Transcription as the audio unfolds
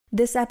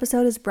This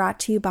episode is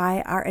brought to you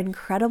by our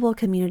incredible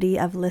community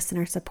of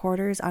listener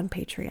supporters on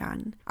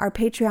Patreon. Our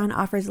Patreon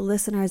offers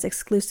listeners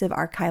exclusive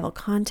archival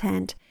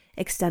content,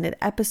 extended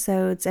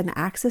episodes, and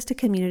access to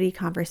community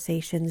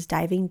conversations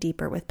diving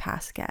deeper with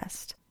past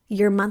guests.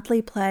 Your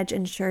monthly pledge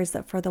ensures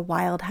that For the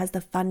Wild has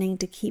the funding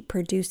to keep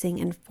producing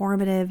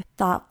informative,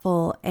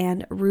 thoughtful,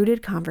 and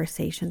rooted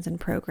conversations and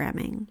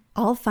programming.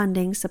 All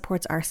funding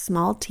supports our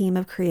small team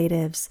of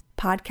creatives,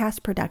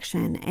 podcast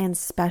production, and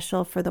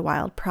special For the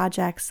Wild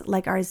projects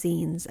like our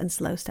zines and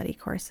slow study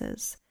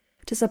courses.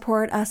 To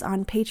support us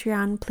on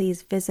Patreon,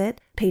 please visit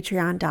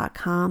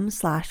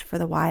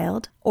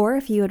patreon.com/forthewild. Or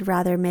if you would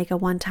rather make a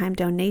one-time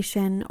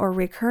donation or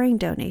recurring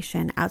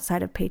donation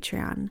outside of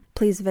Patreon,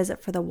 please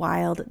visit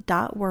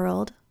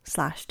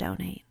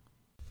forthewild.world/donate.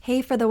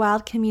 Hey For the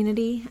Wild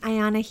community,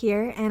 Ayana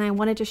here, and I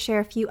wanted to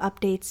share a few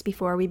updates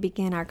before we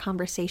begin our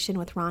conversation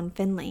with Ron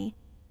Finley.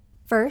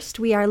 First,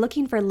 we are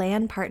looking for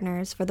land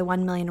partners for the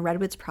 1 Million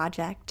Redwoods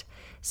project.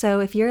 So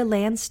if you're a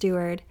land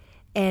steward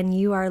and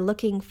you are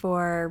looking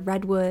for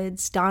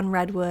redwoods, Dawn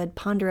redwood,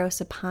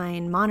 ponderosa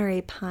pine, Monterey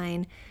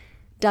pine,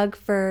 Doug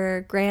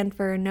fir, grand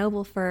fir,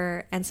 noble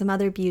fir, and some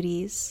other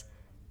beauties,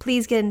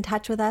 please get in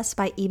touch with us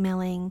by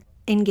emailing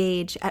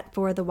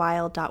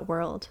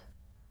engage@forthewild.world.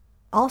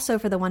 Also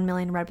for the 1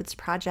 Million Redwoods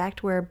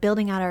project, we're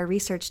building out our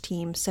research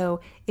team, so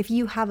if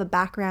you have a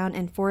background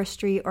in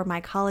forestry or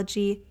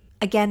mycology,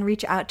 again,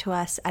 reach out to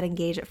us at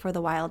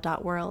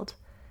engage@forthewild.world.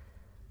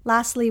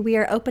 Lastly, we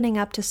are opening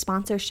up to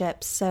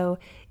sponsorships, so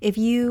if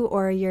you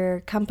or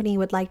your company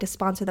would like to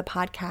sponsor the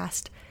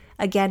podcast,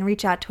 again,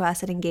 reach out to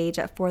us at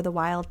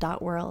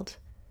engage@forthewild.world.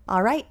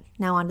 All right,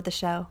 now on to the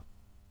show.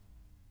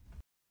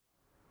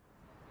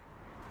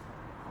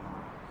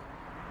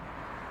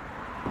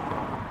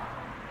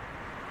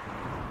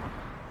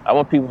 I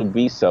want people to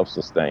be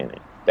self-sustaining.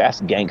 That's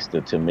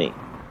gangster to me.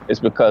 It's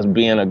because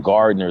being a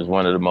gardener is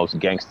one of the most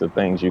gangster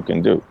things you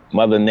can do.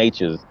 Mother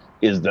Nature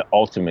is the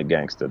ultimate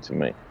gangster to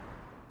me.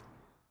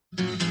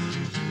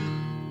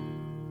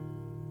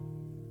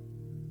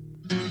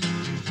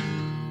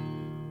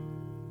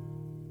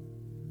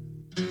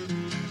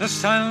 The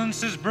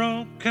silence is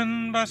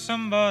broken by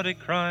somebody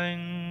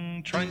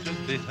crying, trying to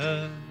be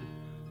heard,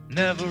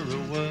 never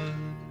a word.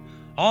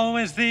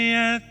 Always the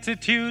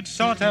attitude,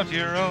 sort out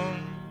your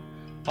own,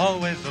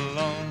 always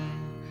alone,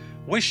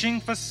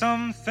 wishing for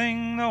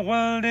something the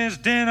world is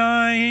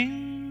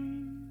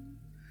denying.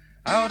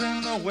 Out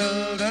in the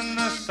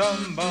wilderness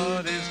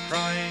somebody's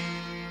crying.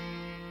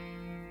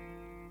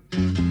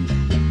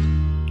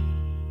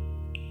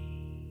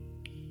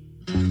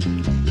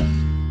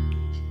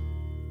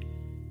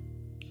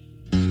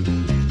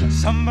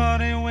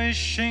 Somebody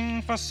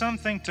wishing for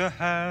something to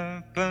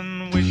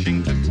happen,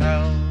 wishing to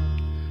tell,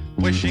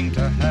 wishing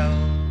to help.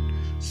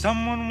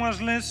 Someone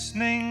was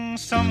listening,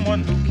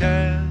 someone who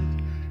cared,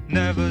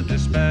 never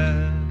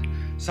despaired.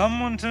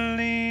 Someone to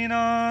lean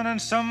on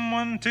and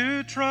someone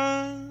to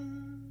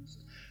trust,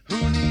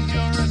 who needs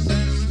your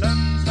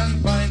assistance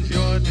and finds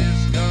your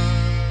disgust.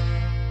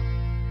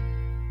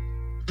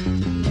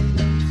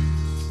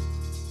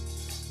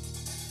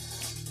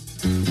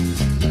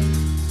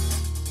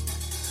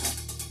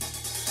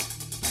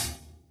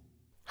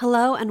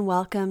 Hello and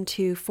welcome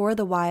to For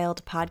the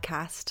Wild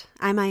podcast.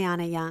 I'm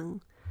Ayana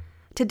Young.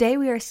 Today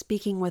we are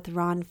speaking with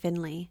Ron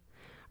Finley.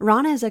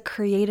 Ron is a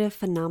creative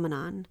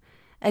phenomenon,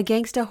 a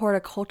gangsta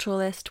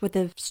horticulturalist with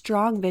a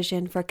strong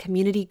vision for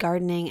community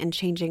gardening and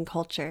changing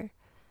culture.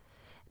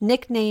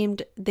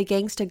 Nicknamed the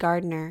Gangsta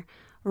Gardener,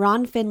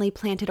 Ron Finley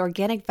planted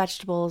organic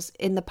vegetables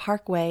in the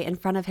parkway in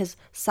front of his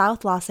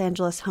South Los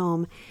Angeles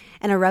home,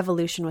 and a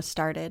revolution was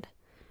started.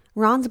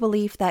 Ron's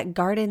belief that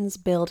gardens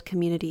build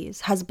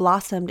communities has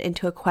blossomed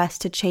into a quest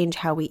to change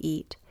how we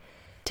eat.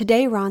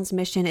 Today, Ron's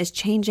mission is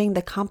changing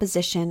the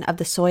composition of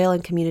the soil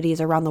and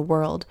communities around the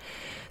world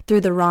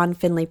through the Ron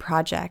Finley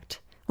Project.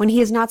 When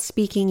he is not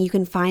speaking, you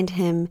can find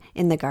him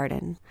in the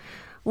garden.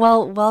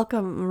 Well,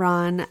 welcome,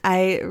 Ron.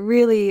 I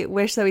really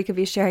wish that we could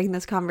be sharing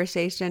this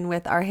conversation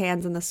with our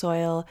hands in the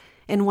soil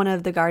in one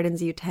of the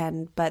gardens you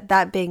tend. But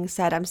that being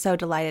said, I'm so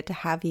delighted to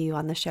have you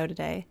on the show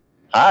today.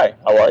 Hi,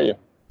 how are you?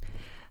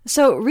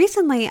 So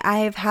recently,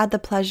 I've had the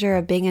pleasure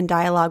of being in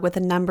dialogue with a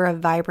number of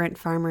vibrant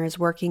farmers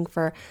working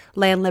for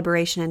land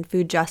liberation and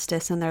food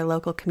justice in their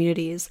local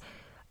communities.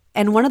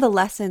 And one of the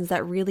lessons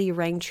that really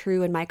rang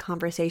true in my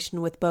conversation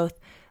with both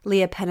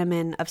Leah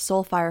Penniman of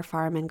Soulfire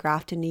Farm in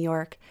Grafton, New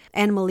York,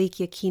 and Malik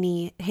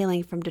Yakini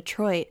hailing from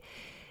Detroit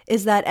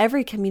is that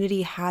every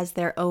community has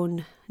their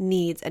own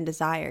needs and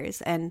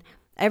desires, and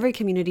every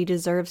community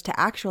deserves to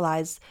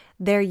actualize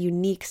their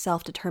unique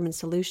self-determined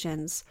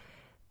solutions.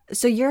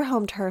 So your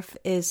home turf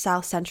is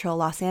South Central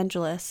Los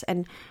Angeles,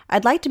 and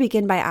I'd like to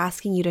begin by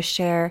asking you to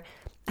share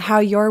how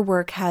your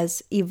work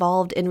has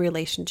evolved in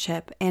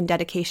relationship and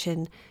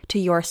dedication to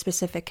your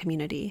specific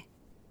community.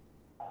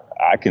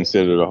 I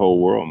consider the whole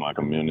world my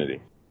community.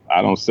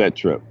 I don't set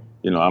trip.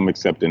 I'm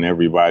accepting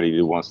everybody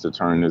who wants to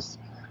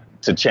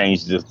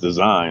change this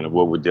design of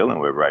what we're dealing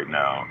with right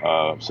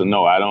now. So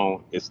no, I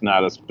don't, it's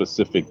not a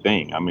specific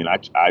thing. I mean,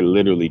 I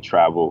literally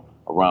travel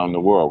around the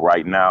world.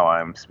 Right now,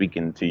 I'm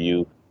speaking to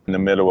you in the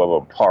middle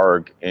of a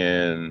park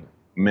in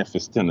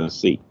Memphis,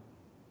 Tennessee.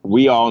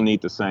 We all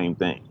need the same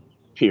thing,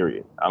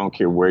 period. I don't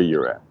care where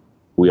you're at.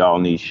 We all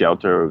need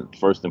shelter.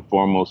 First and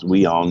foremost,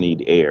 we all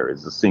need air.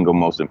 It's the single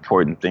most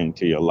important thing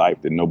to your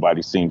life that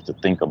nobody seems to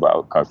think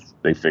about because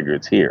they figure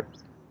it's here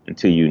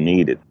until you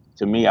need it.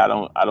 To me, I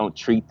don't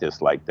treat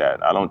this like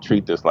that. I don't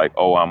treat this like,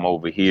 oh, I'm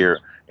over here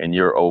and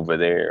you're over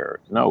there.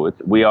 No,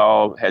 we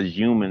all as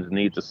humans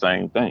need the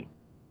same thing.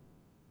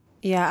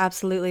 Yeah,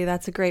 absolutely.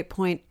 That's a great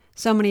point.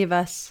 So many of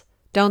us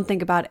don't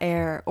think about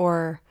air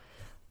or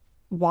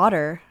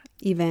water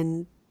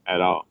even.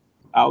 At all.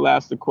 I'll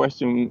ask the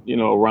question,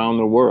 around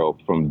the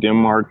world, from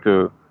Denmark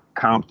to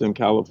Compton,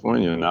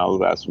 California, and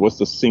I'll ask, what's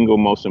the single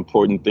most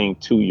important thing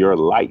to your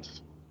life?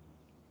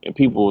 And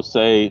people will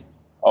say,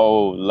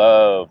 oh,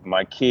 love,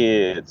 my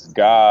kids,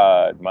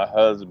 God, my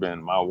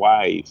husband, my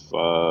wife,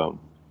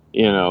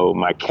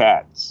 my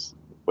cats.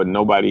 But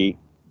nobody,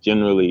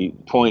 generally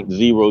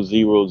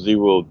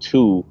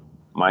 0.0002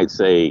 might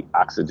say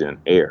oxygen,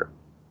 air.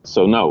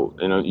 So no,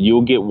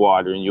 you'll get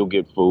water and you'll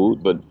get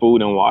food, but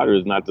food and water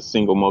is not the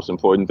single most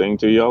important thing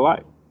to your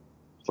life.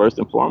 First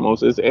and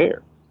foremost is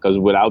air, because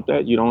without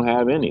that, you don't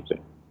have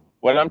anything.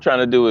 What I'm trying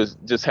to do is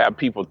just have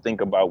people think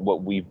about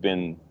what we've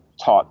been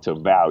taught to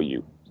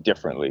value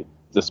differently.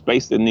 The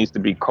space that needs to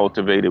be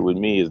cultivated with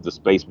me is the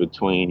space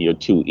between your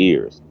two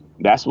ears.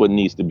 That's what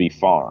needs to be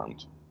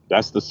farmed.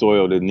 That's the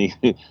soil that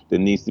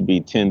needs to be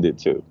tended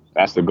to.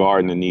 That's the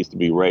garden that needs to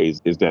be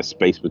raised, is that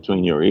space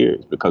between your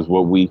ears. Because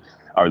what we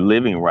are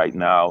living right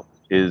now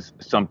is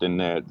something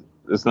that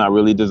it's not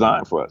really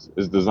designed for us.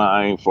 It's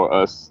designed for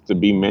us to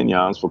be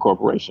minions for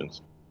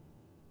corporations.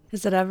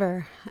 Is it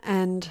ever?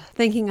 And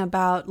thinking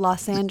about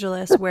Los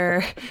Angeles,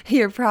 where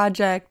your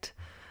project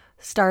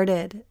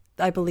started,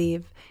 I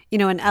believe,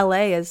 and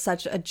LA is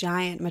such a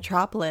giant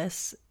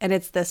metropolis, and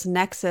it's this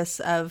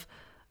nexus of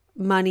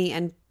money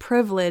and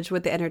privilege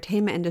with the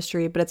entertainment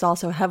industry, but it's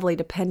also heavily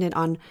dependent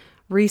on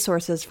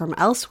resources from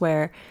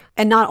elsewhere.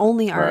 And not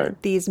only are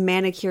these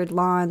manicured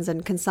lawns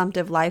and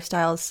consumptive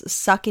lifestyles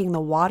sucking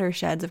the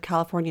watersheds of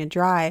California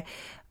dry,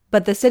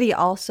 but the city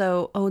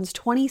also owns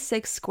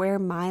 26 square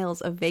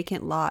miles of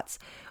vacant lots,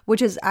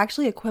 which is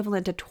actually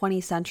equivalent to 20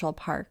 Central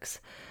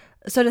Parks.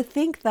 So to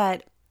think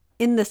that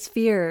in the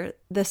sphere,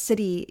 the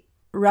city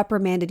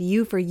reprimanded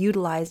you for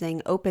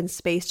utilizing open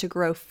space to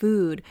grow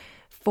food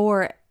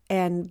for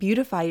and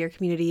beautify your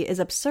community is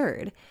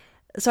absurd.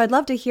 So I'd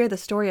love to hear the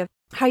story of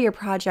how your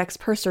projects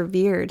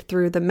persevered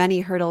through the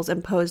many hurdles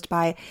imposed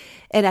by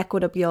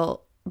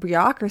inequitable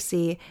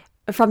bureaucracy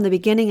from the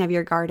beginning of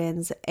your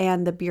gardens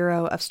and the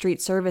Bureau of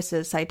Street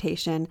Services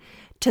citation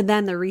to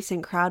then the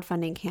recent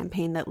crowdfunding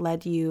campaign that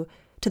led you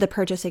to the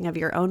purchasing of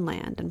your own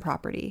land and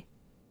property.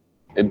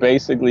 It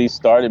basically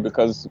started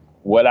because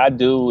what I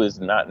do is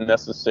not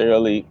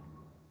necessarily,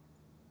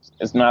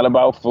 it's not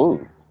about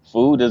food.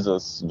 Food is a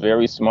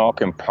very small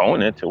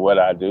component to what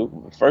I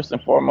do. First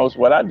and foremost,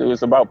 what I do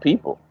is about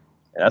people.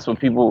 And that's what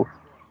people,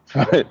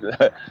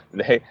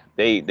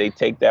 they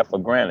take that for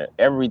granted.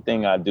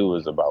 Everything I do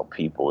is about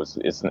people.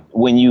 It's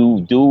when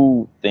you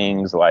do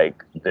things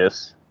like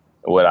this,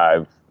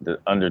 the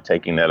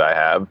undertaking that I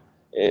have,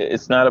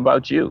 it's not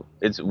about you.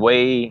 It's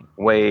way,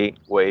 way,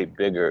 way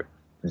bigger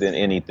than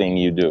anything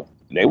you do.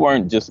 They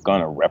weren't just going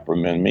to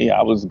reprimand me.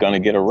 I was going to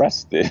get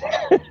arrested.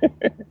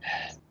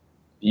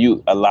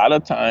 A lot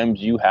of times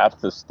you have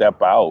to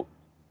step out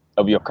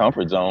of your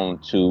comfort zone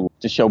to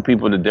show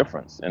people the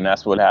difference. And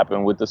that's what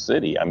happened with the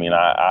city. I mean,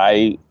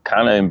 I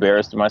kind of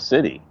embarrassed my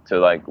city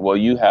to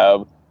you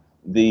have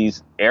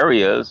these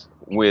areas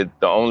with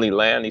the only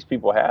land these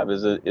people have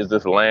is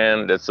this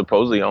land that's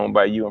supposedly owned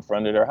by you in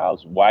front of their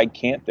house. Why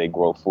can't they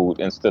grow food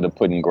instead of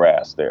putting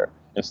grass there?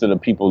 Instead of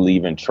people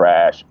leaving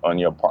trash on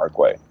your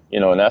parkway?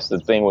 And that's the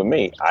thing with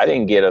me. I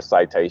didn't get a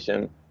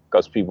citation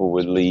because people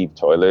would leave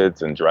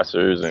toilets and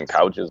dressers and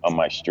couches on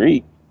my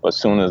street. But as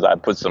soon as I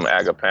put some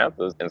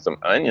agapanthus and some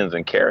onions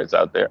and carrots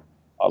out there,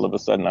 all of a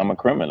sudden I'm a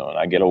criminal and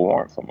I get a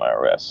warrant for my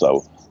arrest.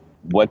 So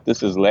what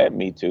this has led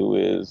me to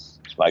is,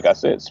 like I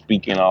said,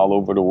 speaking all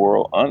over the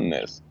world on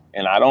this.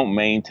 And I don't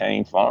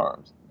maintain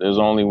farms. There's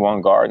only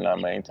one garden I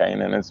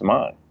maintain, and it's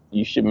mine.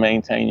 You should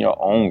maintain your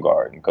own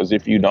garden, because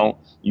if you don't,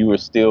 you are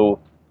still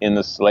in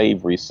the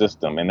slavery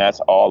system. And that's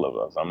all of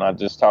us. I'm not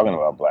just talking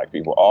about Black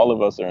people. All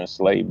of us are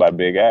enslaved by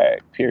big ag,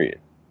 period.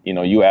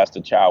 You ask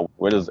a child,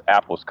 where does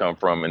apples come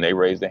from? And they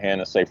raise their hand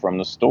and say, from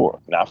the store.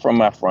 Not from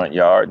my front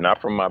yard, not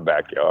from my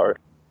backyard.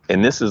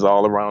 And this is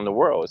all around the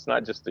world. It's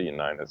not just the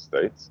United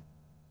States.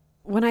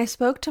 When I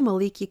spoke to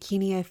Malik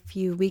Yakini a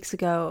few weeks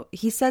ago,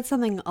 he said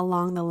something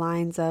along the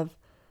lines of,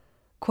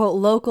 quote,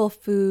 local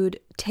food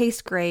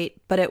tastes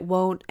great, but it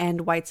won't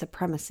end white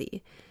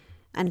supremacy,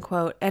 end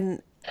quote.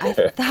 And I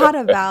thought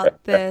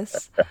about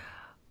this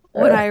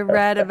when I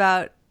read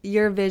about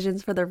your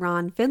visions for the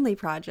Ron Finley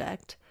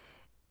project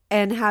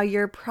and how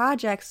your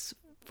projects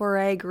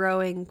foray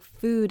growing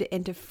food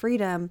into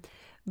freedom.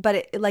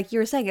 But like you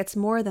were saying, it's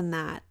more than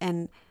that.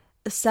 And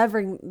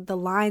severing the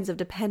lines of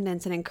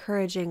dependence and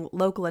encouraging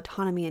local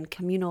autonomy and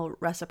communal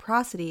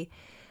reciprocity.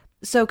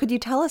 So could you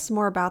tell us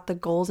more about the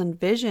goals and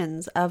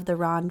visions of the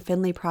Ron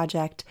Finley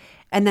Project,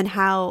 and then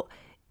how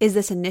is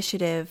this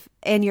initiative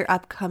and your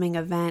upcoming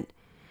event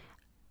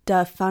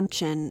to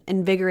function,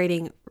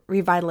 invigorating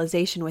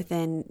revitalization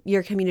within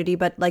your community,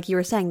 but like you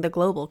were saying, the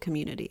global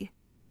community?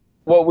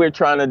 What we're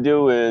trying to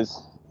do is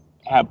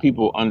have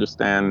people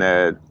understand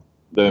that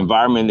the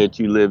environment that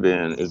you live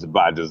in is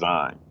by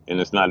design, and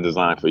it's not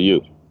designed for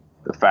you.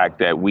 The fact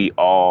that we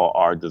all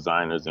are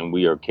designers and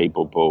we are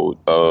capable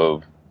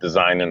of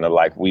designing the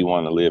life we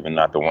want to live and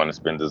not the one that's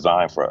been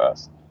designed for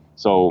us.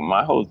 So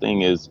my whole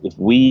thing is, if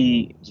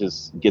we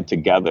just get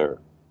together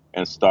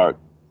and start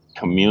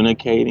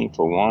communicating,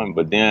 for one,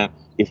 but then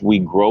if we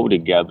grow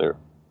together,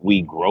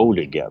 we grow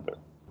together,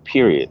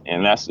 period.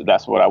 And that's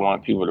what I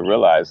want people to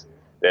realize,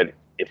 that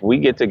if we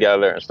get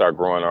together and start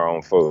growing our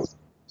own food,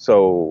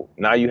 so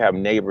now you have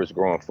neighbors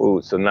growing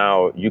food, so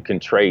now you can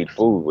trade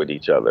food with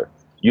each other.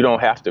 You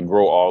don't have to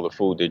grow all the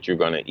food that you're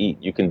going to eat.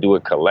 You can do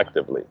it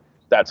collectively.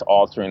 That's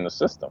altering the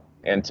system.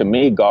 And to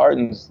me,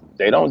 gardens,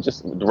 they don't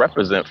just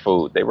represent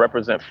food. They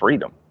represent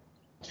freedom.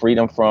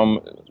 Freedom from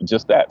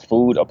just that,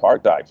 food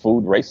apartheid,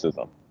 food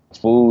racism,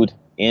 food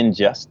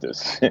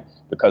injustice,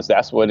 because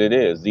that's what it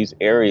is. These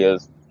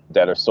areas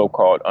that are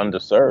so-called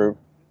underserved,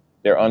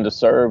 they're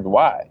underserved.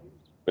 Why?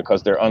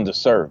 Because they're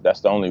underserved.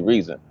 That's the only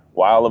reason.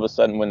 Why all of a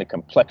sudden, when the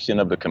complexion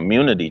of the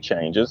community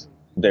changes,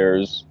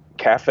 there's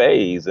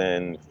cafes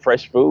and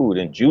fresh food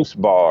and juice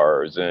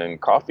bars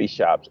and coffee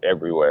shops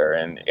everywhere,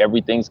 and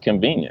everything's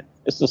convenient.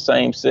 It's the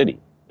same city.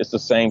 It's the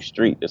same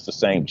street. It's the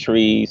same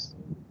trees,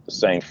 the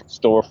same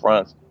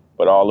storefronts,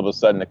 but all of a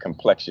sudden the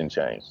complexion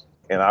changed.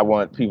 And I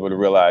want people to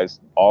realize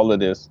all of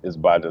this is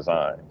by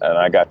design. And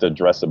I got to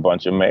address a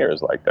bunch of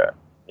mayors like that.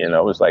 You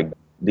know, it's like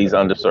these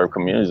underserved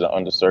communities are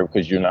underserved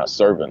because you're not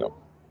serving them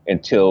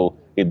until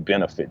it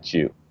benefits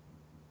you.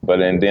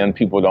 And then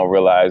people don't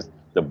realize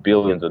the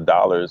billions of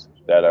dollars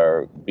that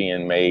are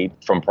being made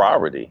from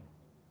poverty,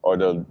 or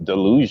the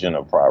delusion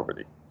of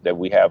poverty. That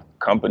we have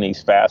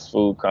companies, fast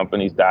food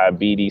companies,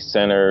 diabetes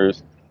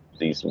centers,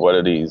 these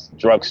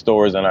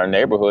drugstores in our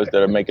neighborhoods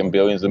that are making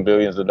billions and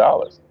billions of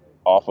dollars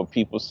off of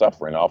people's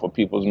suffering, off of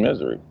people's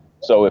misery.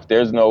 So if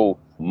there's no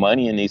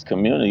money in these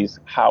communities,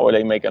 how are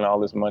they making all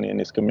this money in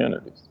these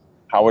communities?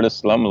 How are the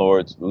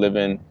slumlords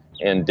living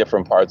in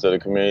different parts of the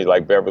community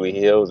like Beverly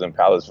Hills and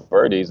Palos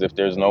Verdes if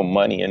there's no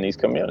money in these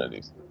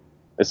communities?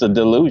 It's a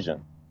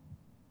delusion.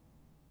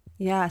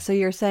 Yeah, so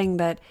you're saying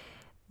that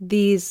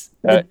these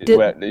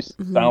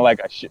sound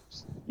like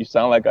you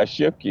sound like I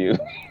shook you.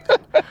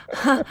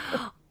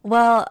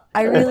 Well,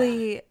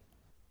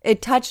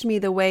 it touched me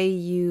the way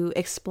you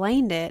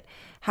explained it,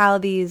 how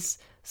these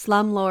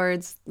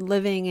slumlords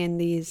living in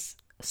these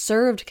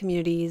served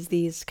communities,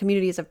 these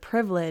communities of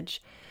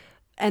privilege,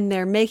 and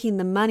they're making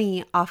the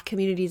money off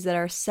communities that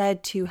are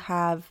said to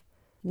have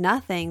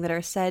nothing, that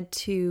are said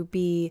to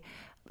be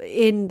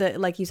in the,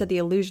 like you said, the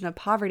illusion of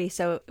poverty.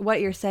 So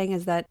what you're saying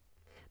is that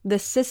the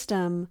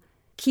system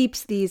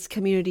keeps these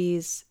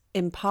communities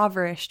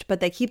impoverished, but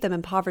they keep them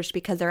impoverished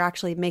because they're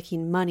actually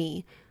making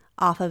money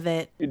off of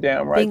it. You're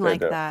damn right being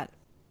like that.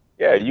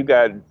 Yeah, you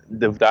got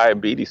the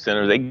diabetes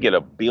centers, they get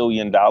 $1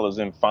 billion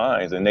in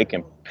fines and they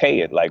can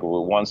pay it like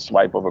with one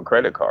swipe of a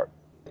credit card.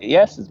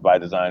 Yes, it's by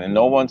design, and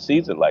no one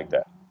sees it like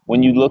that.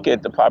 When you look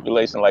at the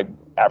population, like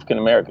African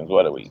Americans,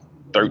 what are we,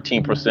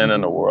 13%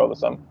 in the world or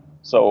something?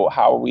 So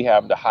how we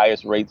have the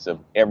highest rates of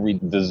every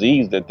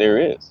disease that there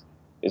is?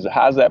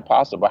 How's that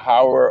possible?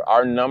 How are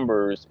our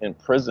numbers in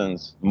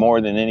prisons more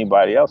than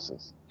anybody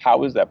else's?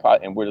 How is that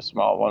possible? And we're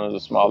one of the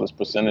smallest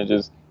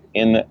percentages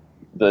in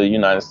the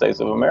United States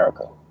of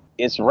America.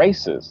 It's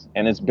racist,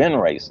 and it's been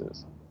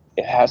racist.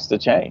 It has to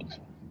change.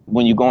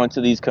 When you go into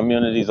these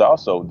communities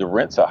also, the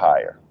rents are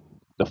higher.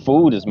 The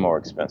food is more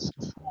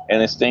expensive.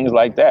 And it's things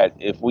like that.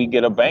 If we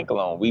get a bank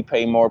loan, we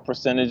pay more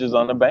percentages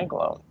on the bank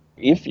loan,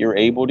 if you're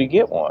able to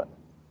get one.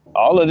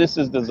 All of this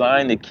is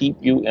designed to keep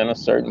you in a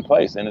certain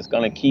place, and it's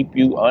going to keep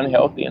you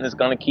unhealthy, and it's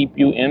going to keep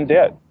you in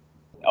debt.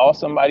 All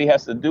somebody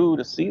has to do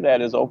to see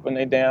that is open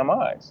their damn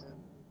eyes.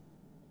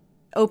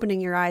 Opening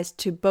your eyes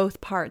to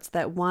both parts,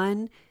 that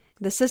one,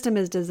 the system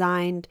is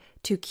designed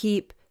to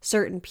keep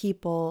certain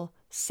people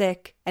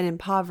sick and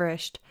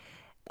impoverished.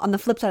 On the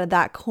flip side of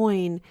that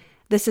coin,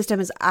 the system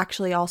is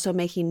actually also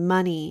making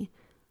money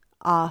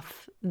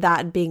off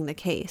that being the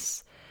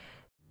case.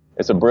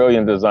 It's a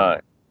brilliant design.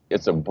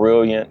 It's a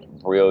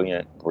brilliant,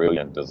 brilliant,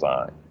 brilliant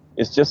design.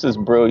 It's just as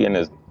brilliant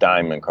as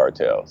diamond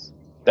cartels.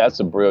 That's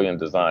a brilliant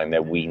design,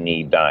 that we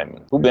need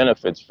diamonds. Who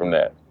benefits from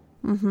that?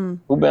 Mm-hmm.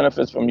 Who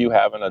benefits from you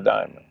having a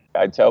diamond?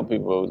 I tell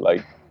people,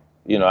 I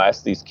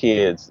ask these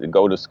kids to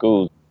go to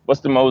school,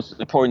 what's the most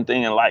important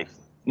thing in life?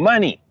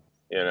 Money.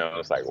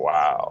 It's like,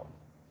 wow.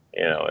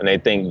 And they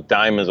think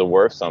diamonds are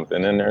worth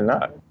something, and they're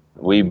not.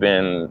 We've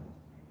been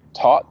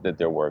taught that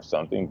they're worth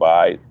something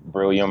by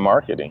brilliant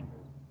marketing.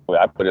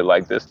 I put it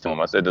like this to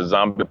them. I said, the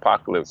zombie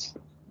apocalypse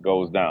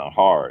goes down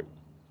hard,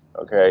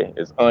 okay?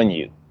 It's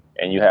onion,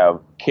 and you have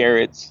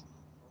carrots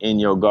in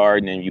your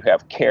garden and you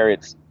have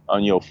carrots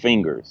on your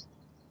fingers,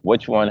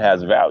 which one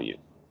has value?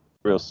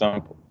 Real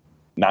simple.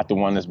 Not the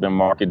one that's been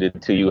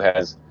marketed to you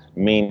has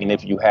meaning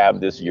if you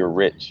have this, you're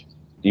rich.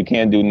 You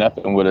can't do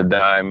nothing with a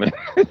dime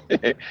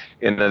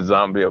in a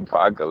zombie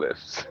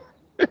apocalypse.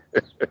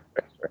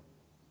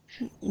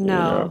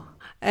 No.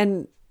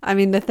 And I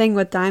mean, the thing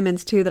with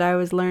diamonds too that I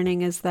was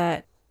learning is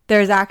that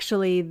there's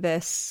actually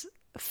this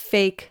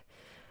fake,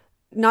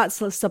 not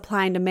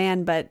supply and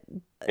demand, but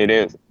It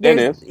is. yeah,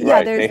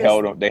 Right. there's They this,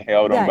 held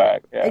them yeah,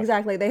 back. Yeah.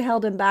 exactly. They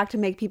held them back to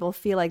make people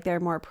feel like they're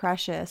more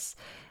precious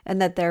and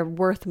that they're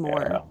worth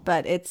more. Yeah.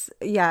 But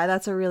yeah,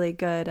 that's a really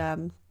good,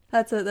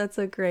 that's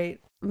a great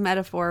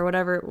metaphor,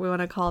 whatever we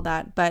want to call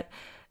that. But,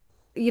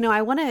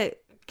 I want to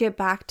get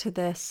back to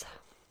this.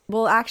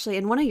 Well, actually,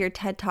 in one of your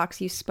TED Talks,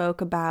 you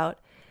spoke about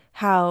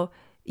how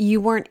you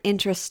weren't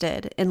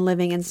interested in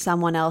living in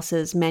someone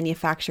else's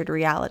manufactured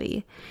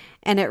reality.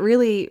 And it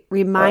really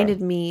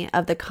reminded me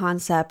of the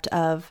concept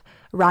of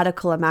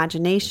radical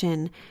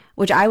imagination,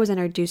 which I was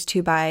introduced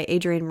to by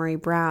Adrienne Marie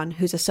Brown,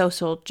 who's a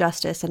social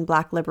justice and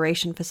Black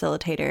liberation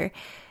facilitator.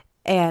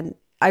 And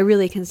I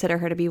really consider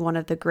her to be one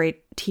of the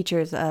great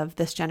teachers of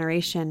this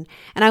generation.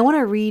 And I want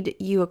to read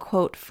you a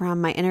quote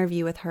from my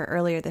interview with her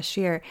earlier this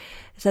year.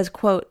 It says,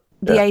 quote,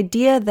 "The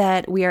idea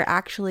that we are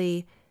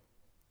actually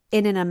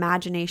in an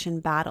imagination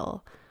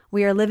battle.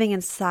 We are living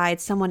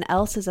inside someone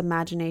else's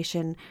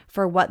imagination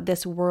for what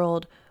this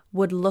world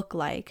would look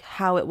like,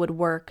 how it would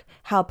work,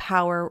 how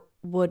power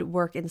would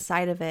work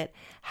inside of it,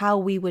 how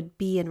we would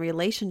be in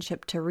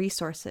relationship to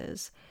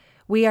resources.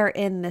 We are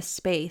in this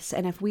space,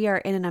 and if we are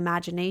in an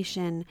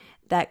imagination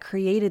that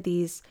created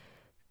these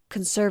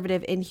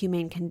conservative,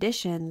 inhumane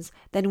conditions,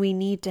 then we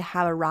need to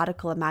have a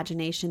radical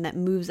imagination that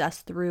moves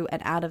us through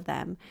and out of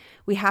them.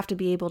 We have to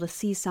be able to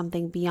see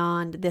something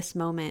beyond this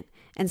moment,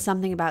 and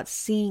something about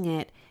seeing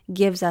it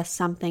gives us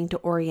something to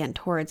orient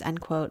towards,"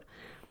 end quote.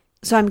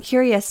 So I'm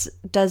curious,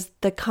 does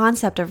the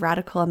concept of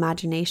radical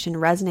imagination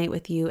resonate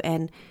with you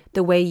and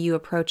the way you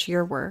approach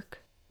your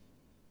work?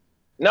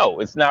 No,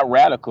 it's not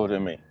radical to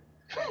me.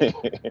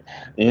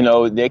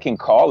 They can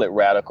call it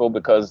radical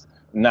because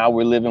now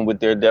we're living with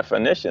their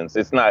definitions.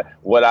 It's not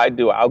what I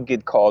do. I'll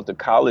get called to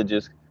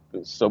colleges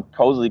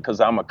supposedly because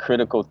I'm a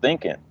critical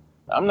thinking.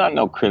 I'm not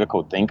no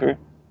critical thinker.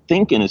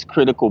 Thinking is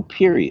critical,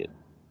 period.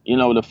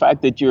 The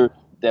fact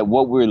that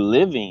what we're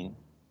living,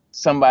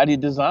 somebody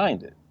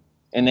designed it.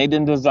 And they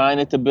didn't design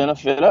it to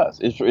benefit us.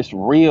 It's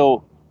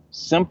real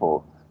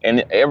simple.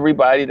 And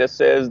everybody that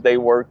says they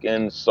work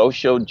in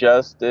social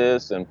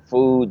justice and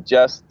food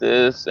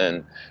justice,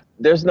 and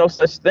there's no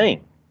such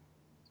thing.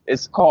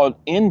 It's called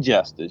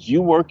injustice.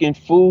 You work in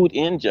food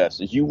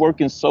injustice. You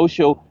work in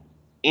social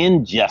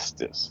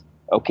injustice.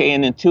 Okay,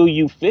 and until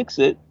you fix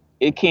it,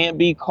 it can't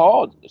be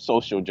called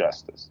social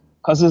justice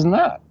because it's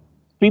not.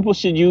 People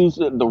should use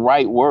the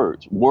right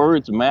words.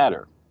 Words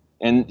matter.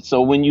 And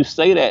so when you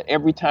say that,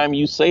 every time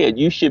you say it,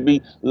 you should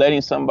be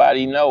letting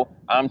somebody know,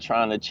 I'm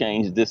trying to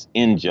change this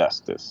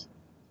injustice.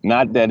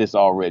 Not that it's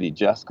already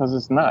just, because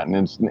it's not,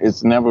 and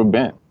it's never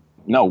been.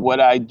 No,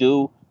 what I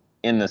do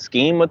in the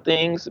scheme of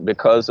things,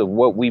 because of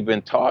what we've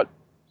been taught,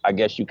 I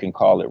guess you can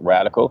call it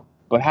radical.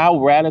 But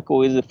how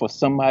radical is it for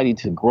somebody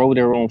to grow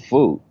their own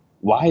food?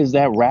 Why is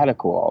that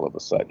radical all of a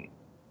sudden?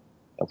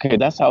 Okay,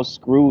 that's how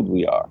screwed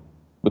we are,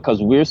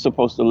 because we're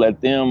supposed to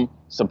let them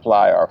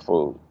supply our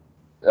food.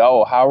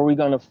 Oh, how are we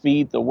going to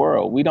feed the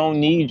world? We don't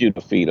need you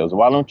to feed us.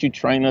 Why don't you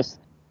train us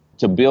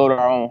to build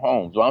our own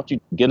homes? Why don't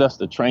you get us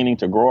the training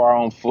to grow our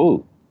own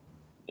food?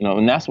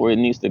 And that's where it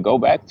needs to go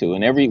back to.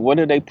 And what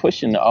are they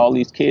pushing to all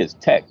these kids?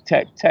 Tech,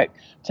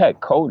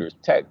 coders,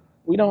 tech.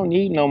 We don't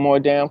need no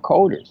more damn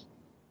coders.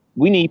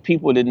 We need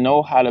people that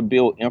know how to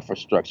build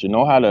infrastructure,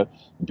 know how to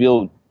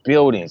build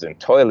buildings and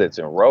toilets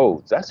and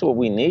roads. That's what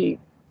we need.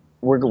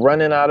 We're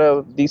running out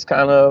of these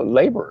kind of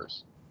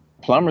laborers.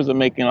 Plumbers are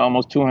making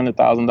almost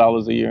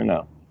 $200,000 a year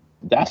now.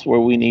 That's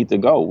where we need to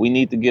go. We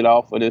need to get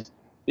off of this.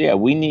 Yeah,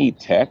 we need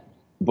tech,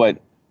 but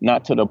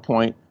not to the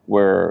point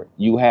where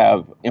you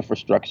have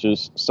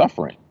infrastructures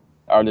suffering.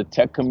 Are the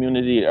tech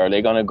community, are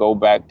they going to go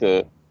back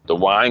to the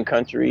wine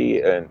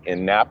country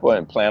in Napa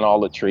and plant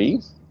all the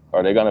trees?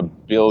 Are they going to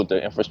build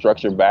the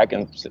infrastructure back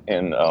in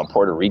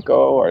Puerto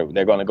Rico? Or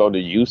they're going to go to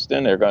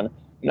Houston?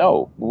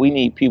 No, we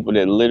need people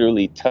that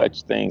literally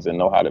touch things and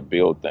know how to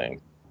build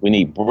things. We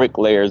need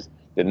bricklayers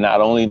that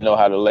not only know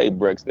how to lay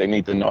bricks, they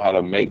need to know how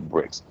to make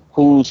bricks.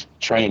 Who's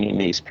training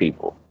these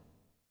people?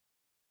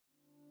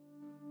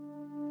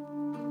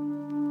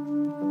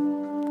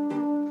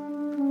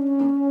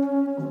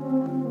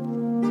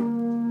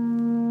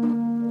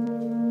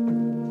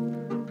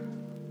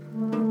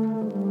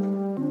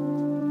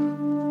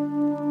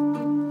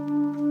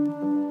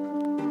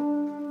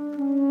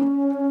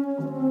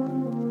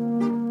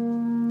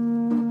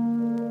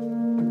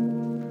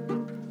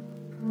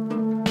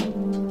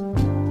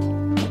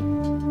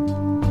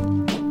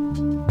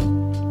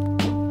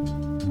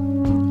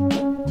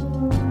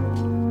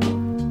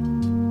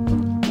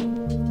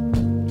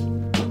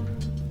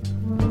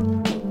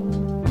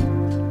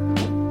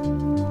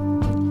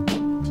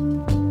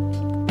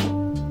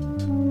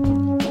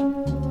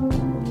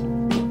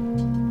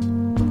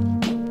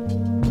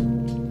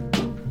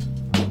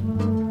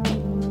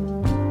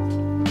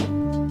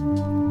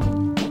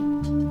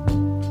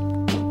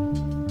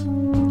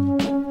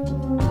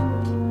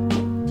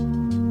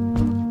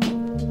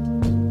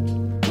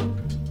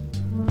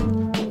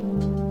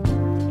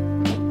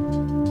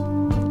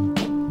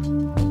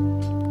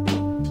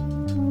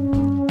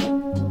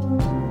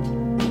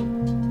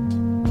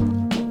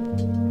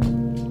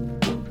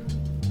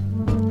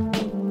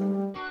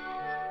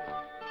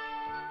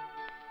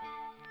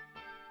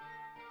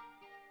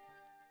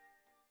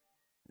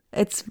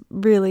 it's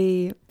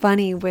really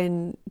funny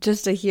when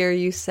just to hear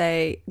you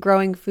say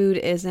growing food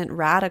isn't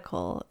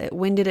radical.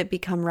 When did it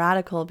become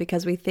radical?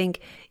 Because we think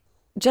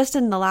just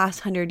in the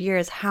last 100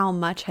 years, how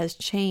much has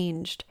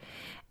changed.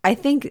 I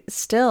think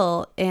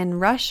still in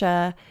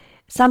Russia,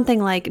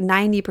 something like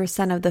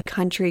 90% of the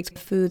country's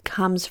food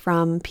comes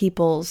from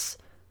people's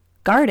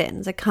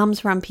gardens. It comes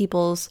from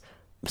people's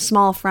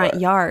small front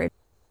yard.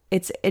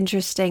 It's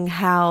interesting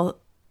how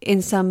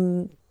in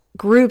some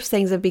groups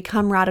things have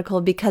become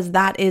radical because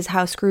that is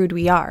how screwed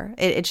we are.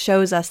 It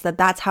shows us that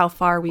that's how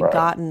far we've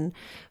gotten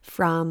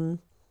from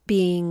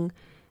being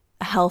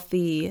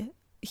healthy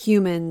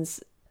humans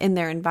in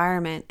their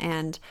environment.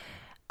 And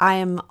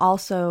I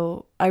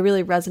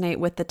really resonate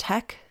with the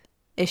tech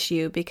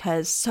issue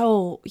because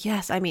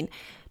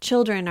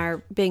children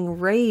are being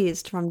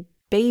raised from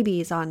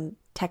babies on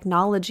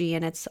technology,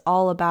 and it's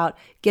all about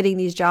getting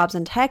these jobs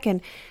in tech,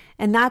 and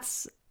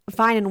that's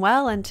fine and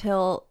well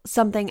until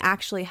something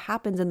actually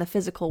happens in the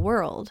physical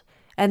world.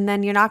 And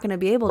then you're not going to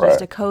be able just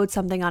to code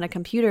something on a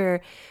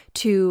computer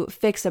to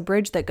fix a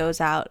bridge that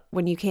goes out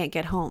when you can't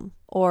get home.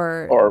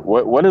 Or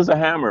what is a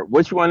hammer?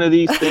 Which one of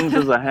these things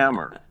is a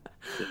hammer?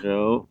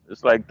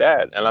 It's like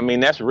that. And I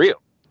mean, that's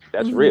real.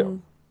 That's real.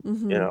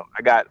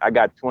 I got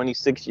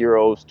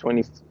 26-year-olds,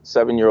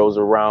 27-year-olds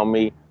around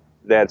me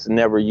that's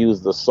never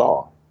used a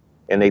saw.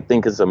 And they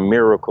think it's a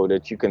miracle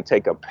that you can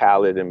take a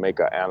pallet and make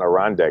an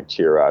Adirondack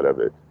chair out of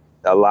it.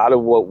 A lot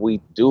of what we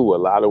do, a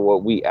lot of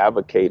what we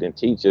advocate and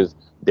teach is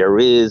there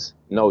is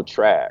no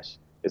trash.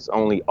 It's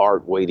only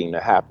art waiting to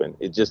happen.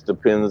 It just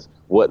depends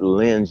what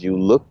lens you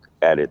look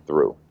at it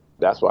through.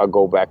 That's why I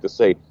go back to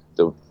say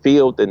the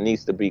field that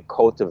needs to be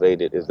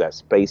cultivated is that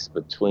space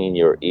between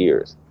your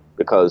ears,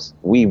 because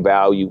we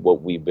value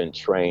what we've been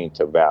trained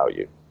to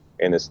value.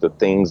 And it's the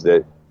things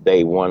that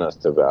they want us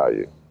to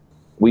value.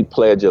 We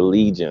pledge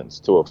allegiance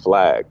to a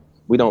flag.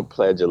 We don't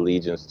pledge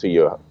allegiance to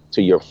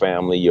your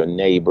family, your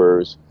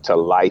neighbors, to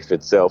life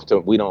itself.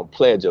 We don't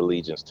pledge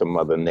allegiance to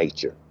Mother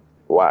Nature.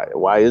 Why?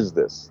 Why is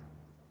this?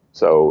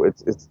 So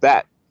it's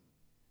that.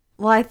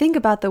 Well, I think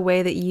about the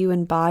way that you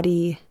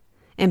embody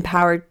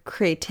empowered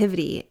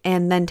creativity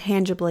and then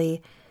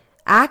tangibly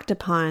act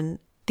upon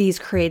these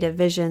creative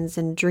visions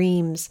and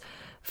dreams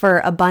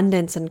for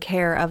abundance and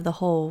care of the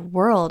whole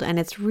world. And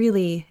it's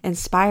really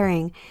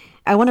inspiring.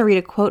 I want to read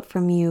a quote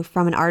from you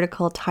from an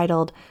article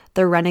titled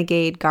 "The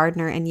Renegade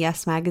Gardener" in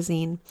Yes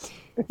Magazine.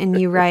 And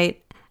you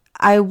write,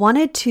 "I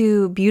wanted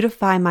to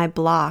beautify my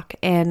block,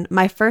 and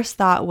my first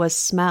thought was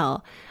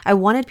smell. I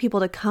wanted people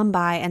to come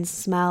by and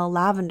smell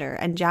lavender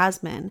and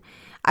jasmine.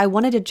 I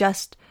wanted to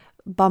just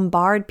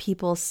bombard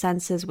people's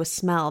senses with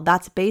smell.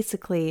 That's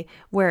basically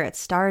where it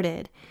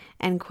started,"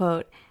 end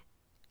quote.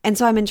 And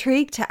so I'm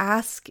intrigued to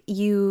ask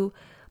you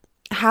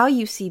how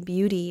you see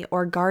beauty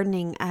or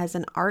gardening as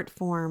an art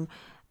form,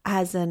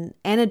 as an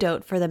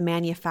antidote for the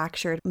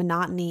manufactured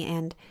monotony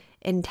and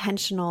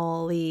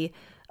intentionally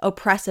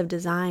oppressive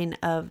design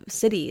of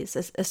cities,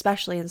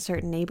 especially in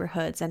certain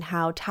neighborhoods, and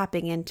how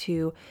tapping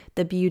into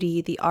the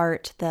beauty, the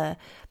art, the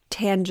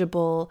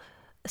tangible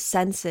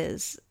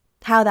senses,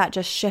 how that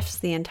just shifts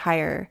the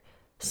entire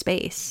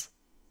space.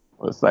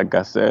 Well, it's like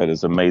I said,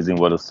 it's amazing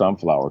what a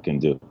sunflower can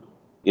do.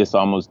 It's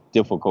almost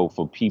difficult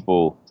for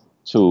people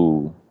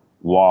to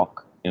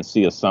walk and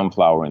see a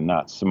sunflower and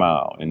not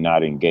smile and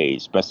not engage,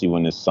 especially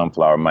when this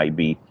sunflower might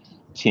be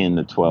 10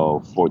 to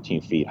 12,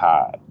 14 feet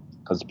high.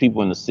 Because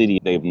people in the city,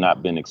 they've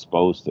not been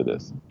exposed to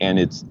this. And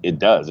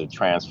it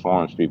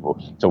transforms people.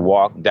 To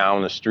walk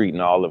down the street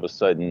and all of a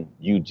sudden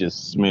you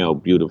just smell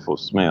beautiful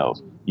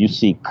smells. You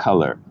see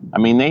color. I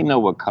mean, they know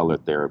what color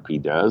therapy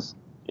does.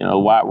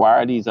 Why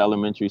are these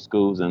elementary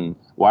schools and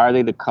why are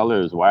they the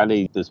colors? Why are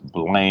they this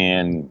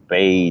bland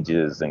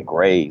beiges and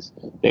grays?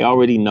 They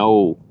already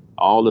know,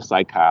 all the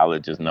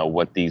psychologists know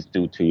what these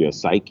do to your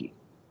psyche.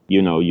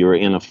 You're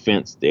in a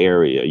fenced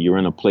area. You're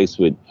in a place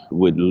with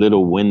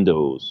little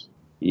windows.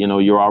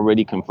 You're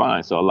already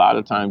confined. So a lot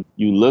of times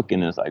you look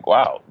and it's like,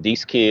 wow,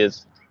 these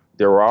kids,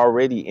 they're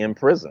already in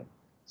prison.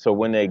 So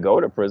when they go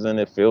to prison,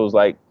 it feels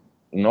like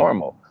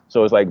normal.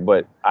 So it's like,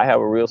 but I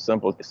have a real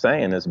simple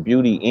saying, it's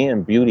beauty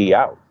in, beauty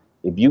out.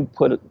 If you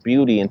put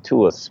beauty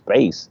into a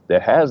space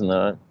that has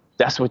none,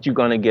 that's what you're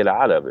going to get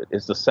out of it.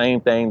 It's the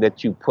same thing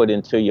that you put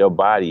into your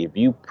body. If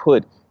you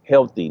put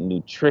healthy,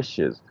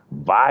 nutritious,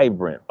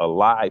 vibrant,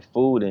 alive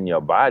food in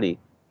your body,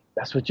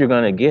 that's what you're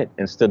going to get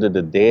instead of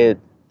the dead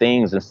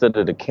things, instead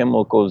of the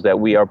chemicals that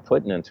we are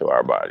putting into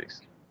our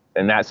bodies.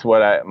 And that's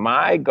what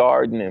my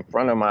garden in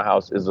front of my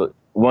house is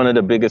one of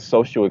the biggest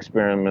social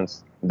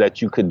experiments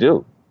that you could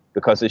do,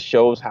 because it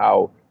shows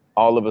how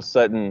all of a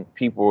sudden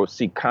people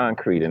see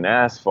concrete and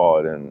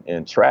asphalt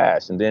and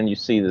trash. And then you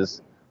see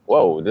this,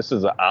 whoa, this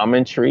is an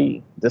almond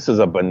tree. This is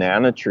a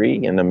banana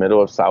tree in the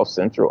middle of South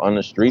Central on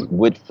the street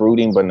with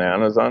fruiting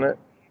bananas on it.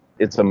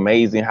 It's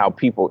amazing how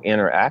people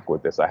interact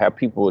with this. I have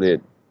people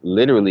that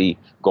literally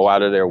go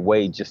out of their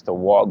way just to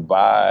walk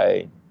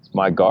by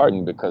my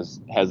garden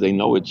because as they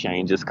know it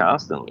changes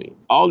constantly.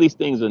 All these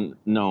things are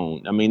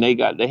known. I mean,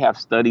 they have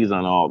studies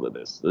on all of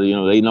this.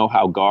 They know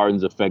how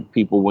gardens affect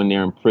people when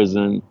they're in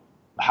prison,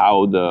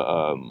 how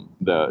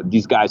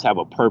these guys have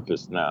a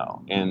purpose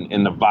now,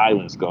 and the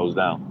violence goes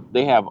down.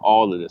 They have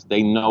all of this.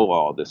 They know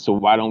all this. So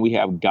why don't we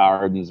have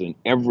gardens in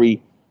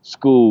every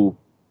school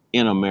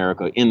in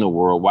America, in the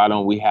world? Why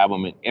don't we have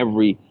them in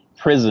every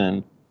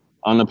prison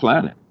on the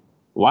planet?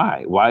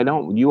 Why? Why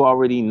don't you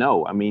already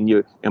know? I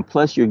mean, and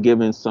plus you're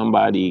giving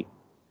somebody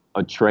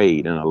a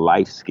trade and a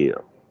life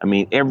skill. I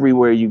mean,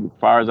 everywhere as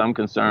far as I'm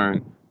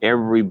concerned,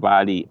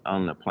 everybody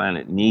on the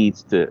planet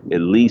needs to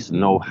at least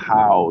know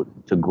how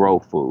to grow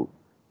food,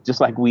 just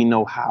like we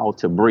know how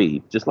to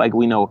breathe, just like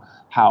we know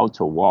how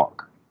to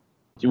walk.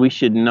 We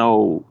should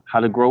know how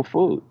to grow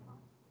food,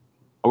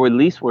 or at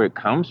least where it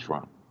comes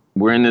from.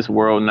 We're in this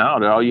world now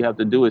that all you have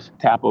to do is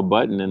tap a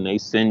button and they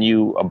send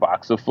you a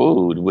box of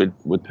food with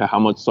how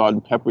much salt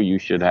and pepper you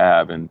should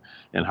have and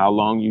how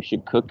long you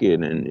should cook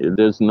it. And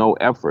there's no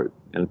effort.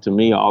 And to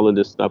me, all of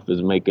this stuff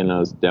is making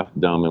us deaf,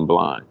 dumb, and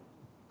blind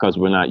because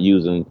we're not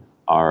using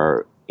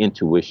our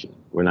intuition.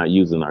 We're not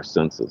using our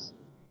senses.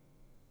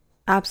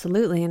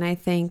 Absolutely. And I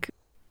think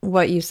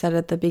what you said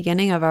at the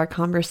beginning of our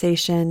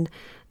conversation,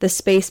 the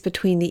space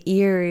between the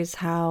ears,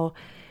 how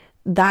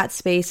that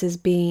space is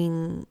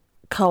being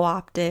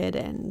co-opted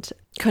and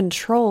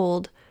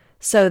controlled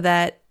so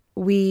that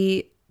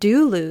we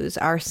do lose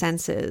our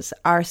senses,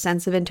 our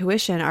sense of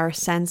intuition, our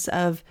sense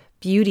of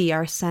beauty,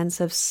 our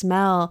sense of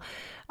smell,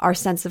 our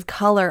sense of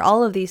color,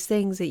 all of these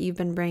things that you've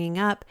been bringing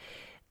up.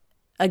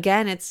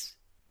 Again, it's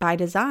by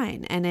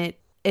design, and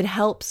it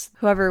helps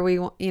whoever we,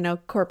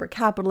 corporate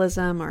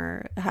capitalism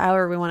or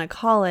however we want to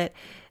call it,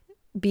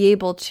 be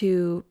able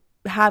to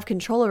have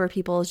control over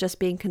people as just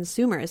being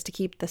consumers to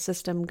keep the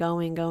system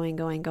going.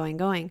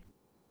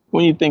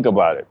 When you think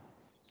about it,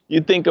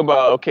 you think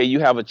about, okay, you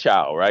have a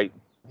child, right?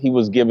 He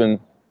was given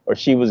or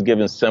she was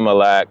given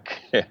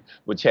Similac,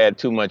 which had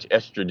too much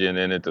estrogen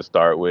in it to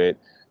start with.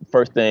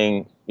 First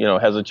thing,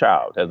 as a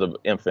child, as an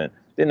infant.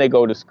 Then they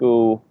go to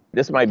school.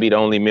 This might be the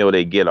only meal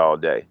they get all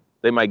day.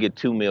 They might get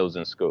 2 meals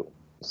in school,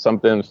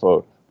 something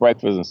for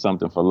breakfast and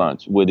something for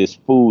lunch, with this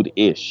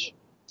food-ish.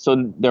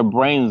 So their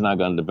brain's not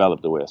going to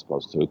develop the way it's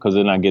supposed to because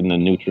they're not getting the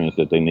nutrients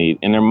that they need.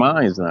 And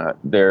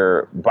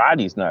their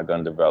body's not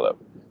going to develop.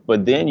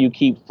 But then you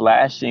keep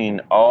flashing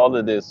all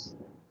of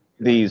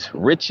these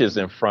riches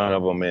in front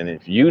of them. And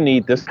if you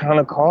need this kind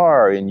of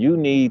car and you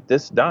need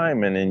this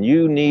diamond and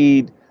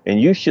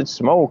you should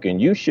smoke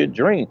and you should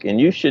drink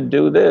and you should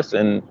do this.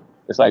 And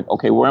it's like,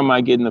 okay, where am I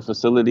getting the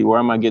facility? Where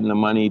am I getting the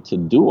money to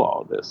do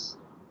all this?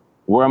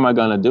 Where am I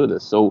going to do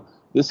this? So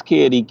this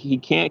kid, he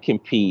can't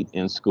compete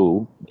in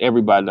school.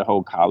 Everybody, the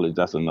whole college,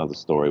 that's another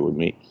story with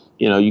me.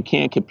 You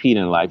can't compete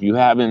in life. You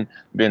haven't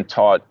been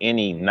taught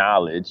any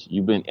knowledge.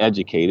 You've been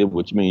educated,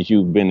 which means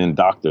you've been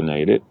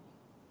indoctrinated.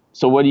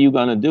 So what are you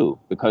going to do?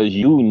 Because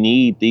you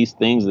need these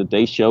things that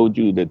they showed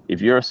you that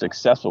if you're a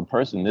successful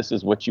person, this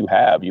is what you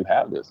have. You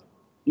have this.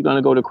 You're going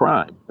to go to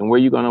crime. And where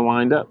are you going to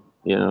wind up?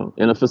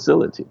 In a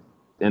facility.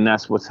 And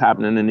that's what's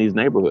happening in these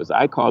neighborhoods.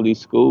 I call these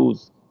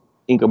schools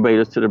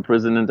incubators to the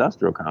prison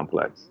industrial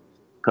complex.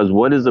 Because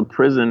what is a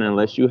prison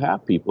unless you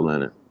have people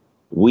in it?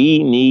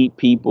 We need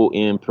people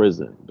in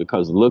prison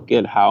because look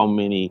at how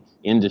many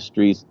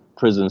industries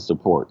prison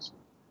supports.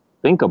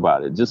 Think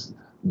about it. Just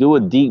do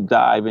a deep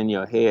dive in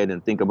your head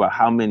and think about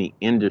how many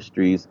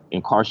industries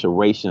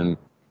incarceration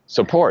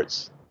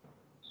supports.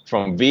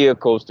 From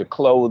vehicles to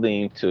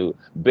clothing to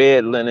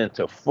bed linen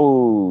to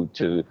food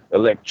to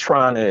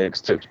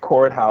electronics to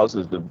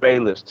courthouses to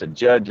bailiffs to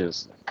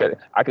judges.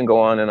 I can go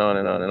on and on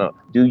and on and on.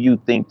 Do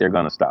you think they're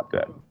going to stop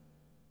that?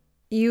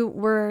 You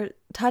were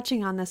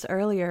touching on this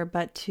earlier,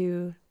 but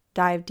to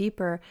dive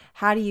deeper,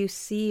 how do you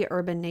see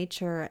urban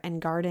nature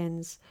and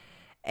gardens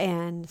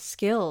and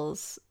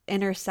skills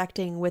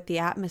intersecting with the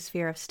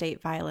atmosphere of state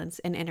violence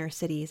in inner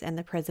cities and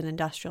the prison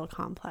industrial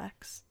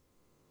complex?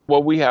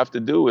 What we have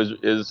to do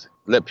is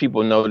let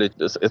people know that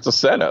it's a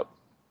setup,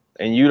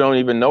 and you don't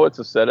even know it's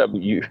a setup.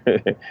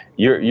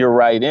 You're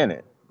right in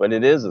it, but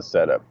it is a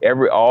setup.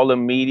 All the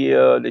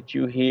media that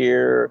you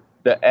hear,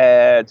 the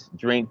ads,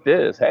 drink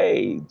this,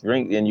 hey,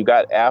 drink, and you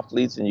got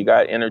athletes and you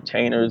got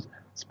entertainers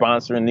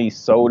sponsoring these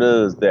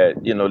sodas that,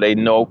 they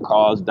know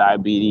cause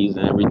diabetes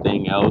and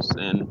everything else.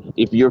 And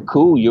if you're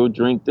cool, you'll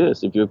drink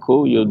this. If you're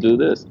cool, you'll do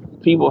this.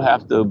 People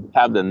have to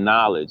have the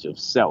knowledge of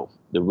self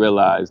to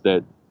realize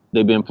that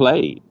they've been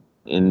played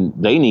and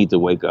they need to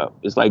wake up.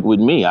 It's like with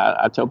me,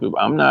 I tell people,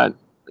 I'm not,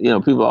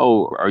 people,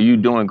 oh, are you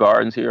doing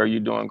gardens here? Are you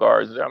doing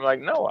gardens there? I'm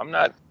like, no, I'm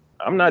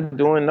not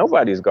doing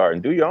nobody's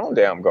garden. Do your own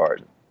damn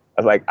garden.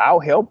 I was like, I'll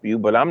help you,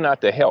 but I'm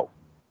not the help.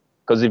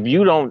 Because if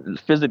you don't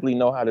physically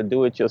know how to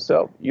do it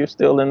yourself, you're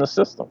still in the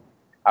system.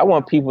 I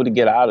want people to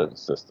get out of the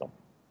system.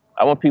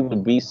 I want people to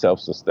be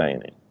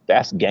self-sustaining.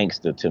 That's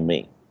gangster to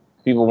me.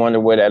 People wonder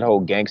where that whole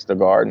gangster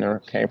gardener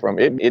came from.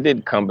 It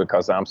didn't come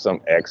because I'm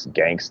some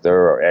ex-gangster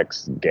or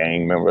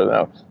ex-gang member.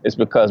 No, it's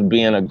because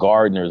being a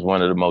gardener is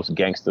one of the most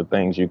gangster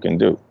things you can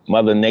do.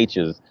 Mother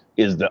Nature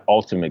is the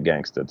ultimate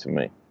gangster to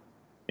me.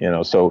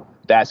 So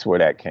that's where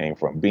that came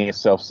from. Being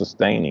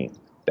self-sustaining,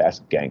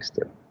 that's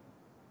gangster.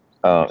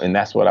 And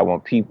that's what I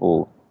want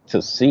people to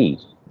see.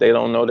 They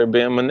don't know they're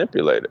being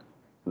manipulated.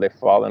 They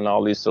fall in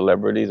all these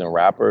celebrities and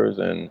rappers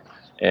and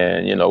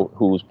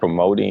who's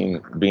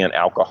promoting being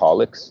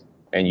alcoholics.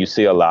 And you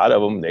see a lot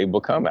of them, they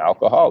become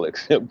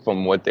alcoholics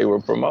from what they were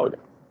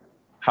promoting.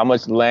 How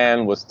much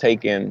land was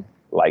taken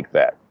like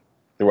that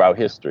throughout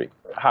history?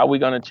 How are we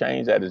going to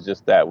change that is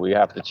just that. We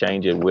have to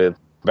change it with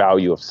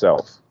value of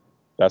self.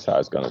 That's how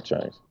it's going to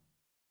change.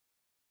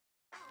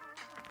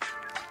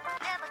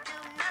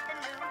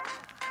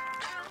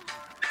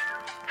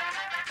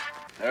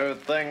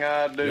 Everything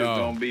I do is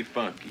gonna be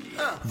funky.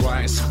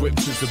 Writing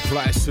scriptures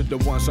applies to the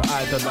ones I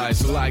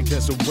idolize. Like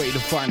there's a way to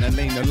find a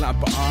name to line,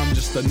 but I'm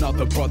just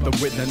another brother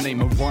with the name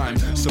of rhyme.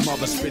 Some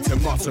other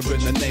spitting mutter in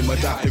the name of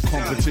that. The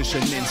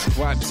competition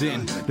inscribed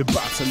in the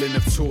battling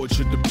of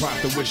torture.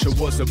 Deprived, I wish I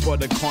wasn't,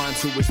 but I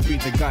can't always be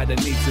the guy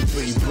that needs to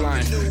be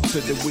blind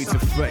to the weed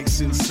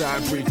effects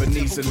inside, breathing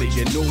easily.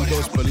 And all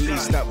those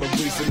beliefs that were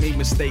recently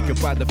mistaken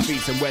by the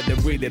feet and where they're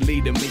really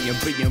leading me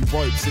and being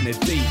ropes in the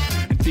deep.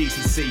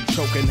 Decency,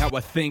 choking how I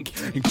think.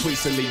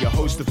 Increasingly, a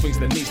host of things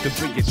that needs to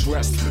be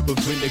addressed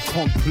within the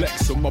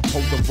complex of my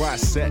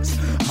polarized sets.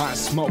 I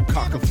smoke,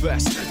 I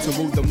confess to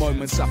all the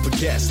moments I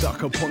forget,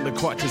 stuck upon the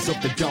crutches of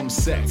the dumb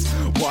sex.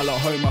 While at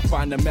home, I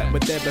find them met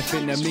with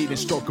everything they need and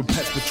stroke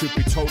pets, but truth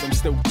be told, I'm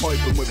still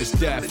coping with his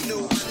death.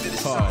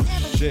 Oh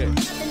shit.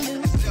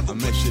 I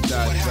miss your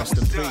dad, rest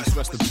in peace,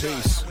 rest in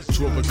peace.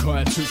 Draw a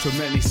curtain to so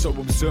many, so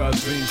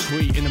observing.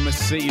 Treating them a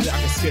seed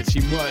like a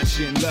sketchy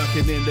merchant.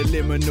 Lurking in the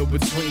liminal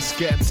between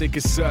skeptic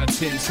and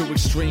certain. Two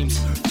extremes,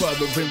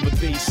 further in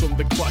release from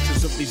the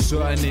clutches of these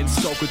earnings.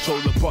 So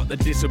controller, but the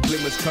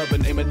discipline was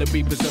covering. Aiming to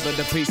be preserving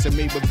the piece of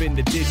me within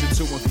the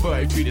digital and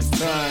 30 feet is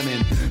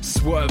turning.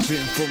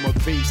 Swerving from a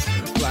beast,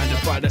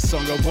 blinded by the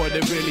song of what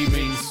it really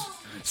means.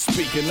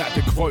 Speaking like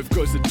the growth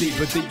goes the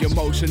deeper the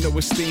emotional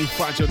esteem,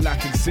 fragile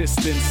like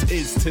existence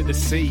is to the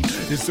seed.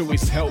 There's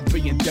always help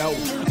being dealt,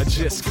 I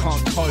just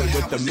can't cope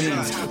with the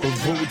means. But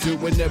voodoo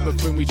and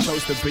everything we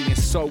chose to be, and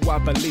so I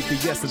believe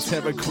the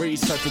esoteric creed.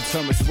 Such a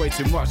term is way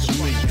too much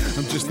for me.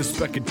 I'm just a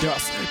speck of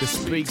dust that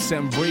speaks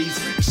and reads,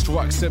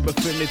 instructs and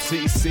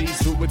affinity,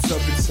 sees through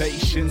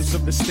interpretations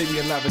of the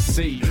stimuli I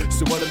see.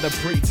 So what are the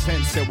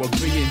pretense that we're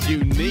being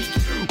unique?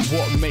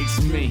 What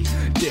makes me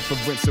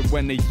different to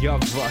any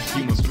other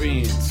human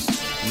beings?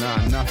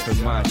 Nah,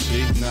 nothing, my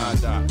G.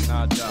 Nada.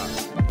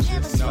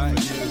 Just nothing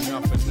new,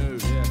 nothing new.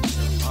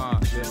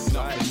 Just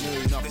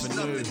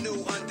nothing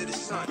new under the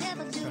sun.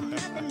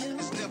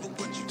 It's never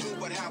what you do,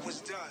 but how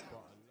it's done.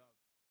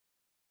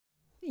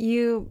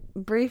 You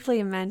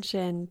briefly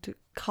mentioned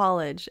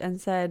college and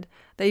said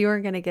that you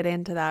weren't going to get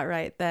into that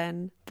right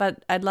then,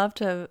 but I'd love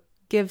to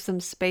give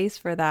some space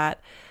for that.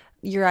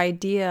 Your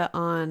idea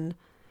on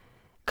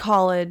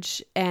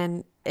college,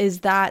 and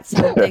is that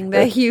something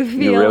that you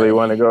feel? You really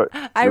want to go?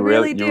 I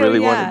really do. You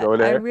really yeah. want to go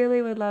there? I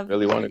really would love.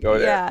 Really want to go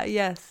there?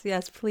 Yeah.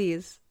 Yes.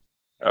 Please.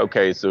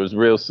 Okay, so it's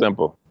real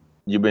simple.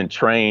 You've been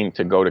trained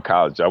to go to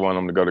college. I want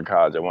them to go to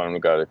college. I want them to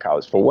go to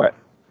college. For what?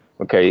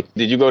 Okay.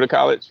 Did you go to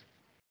college?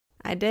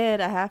 I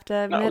did. I have to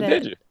admit it.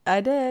 Did you?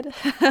 I did.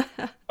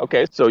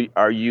 Okay. So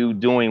are you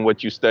doing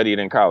what you studied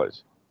in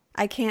college?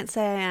 I can't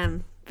say I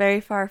am.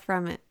 Very far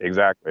from it.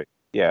 Exactly.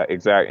 Yeah,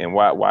 exactly. And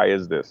why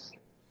is this?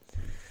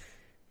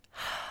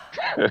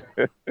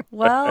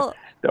 Well,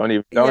 don't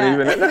even don't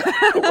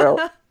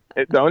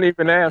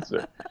even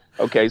answer.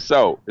 Okay,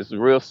 so it's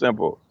real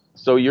simple.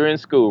 So you're in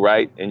school,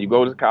 right? And you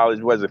go to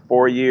college, was it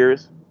 4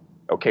 years?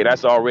 Okay,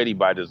 that's already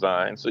by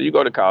design. So you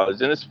go to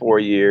college and it's 4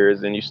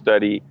 years and you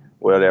study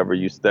whatever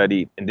you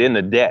studied, and then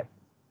the debt.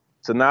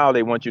 So now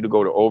they want you to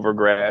go to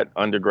overgrad,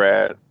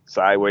 undergrad,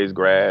 sideways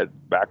grad,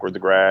 backwards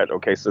grad.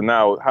 Okay, so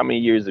now how many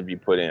years have you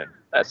put in?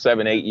 That's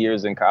 7, 8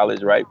 years in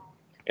college, right?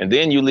 And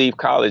then you leave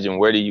college, and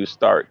where do you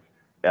start?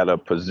 At a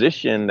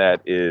position that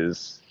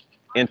is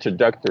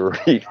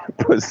introductory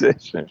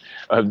position,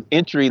 an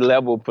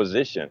entry-level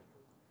position.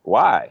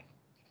 Why?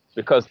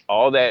 Because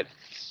all that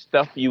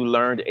stuff you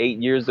learned 8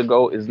 years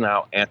ago is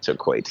now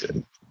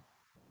antiquated.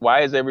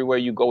 Why is everywhere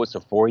you go, it's a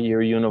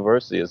 4-year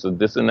university, it's a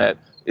this and that.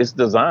 It's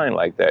designed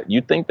like that.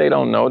 You think they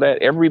don't know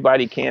that?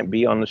 Everybody can't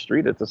be on the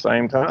street at the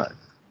same time.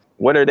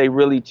 What are they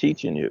really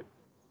teaching you?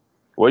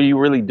 What are you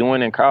really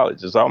doing in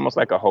college? It's almost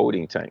like a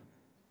holding tank.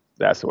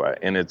 That's why.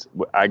 And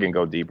I can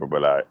go deeper,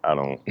 but I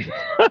don't.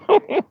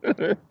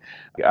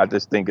 I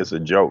just think it's a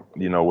joke,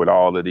 with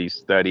all of these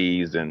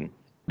studies and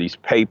these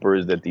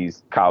papers that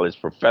these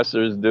college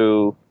professors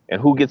do.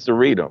 And who gets to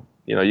read them?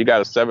 You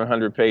got a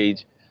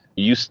 700-page,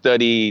 you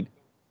studied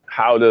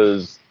how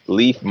does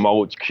leaf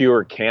mulch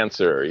cure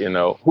cancer?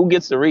 Who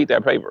gets to read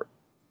that paper?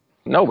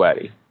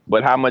 Nobody.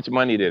 But how much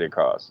money did it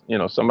cost?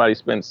 Somebody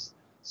spends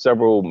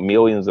several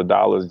millions of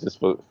dollars just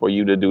for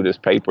you to do this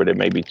paper that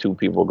maybe 2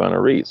 people are going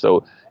to read.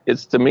 So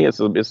to me, it's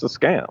a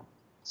scam.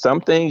 Some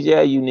things,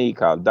 you need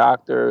college,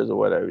 doctors or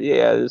whatever.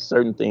 Yeah, there's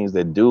certain things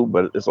that do,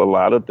 but it's a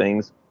lot of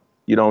things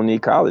you don't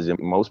need college. And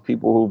most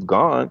people who've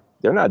gone,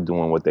 they're not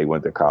doing what they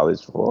went to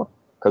college for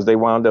because they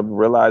wound up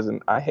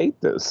realizing, I hate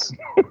this.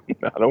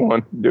 I don't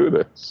want to do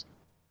this.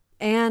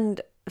 And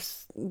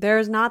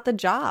there's not the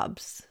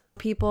jobs.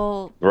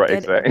 People Right,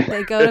 exactly.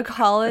 they go to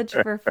college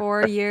for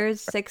 4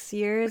 years, 6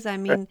 years. I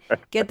mean,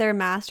 get their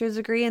master's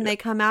degree and they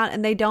come out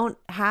and they don't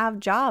have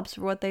jobs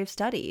for what they've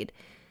studied.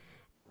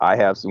 I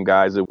have some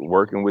guys that were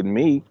working with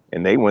me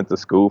and they went to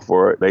school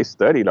for it. They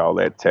studied all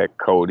that tech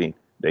coding.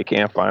 They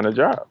can't find a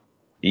job.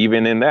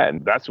 Even in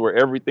that, that's where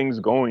everything's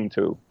going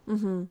to.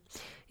 Mm-hmm.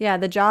 Yeah,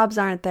 the jobs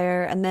aren't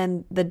there. And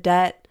then the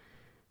debt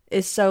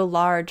is so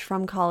large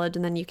from college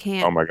and then you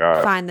can't Oh my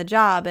God. find the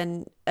job.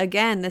 And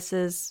again, this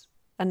is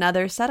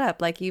another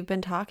setup like you've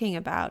been talking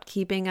about,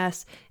 keeping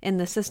us in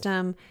the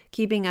system,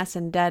 keeping us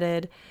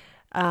indebted.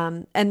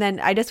 And then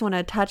I just want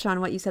to touch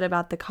on what you said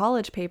about the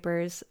college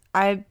papers.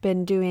 I've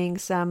been doing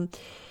some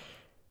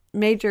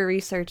major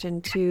research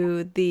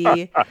into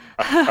the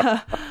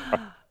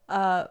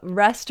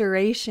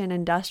restoration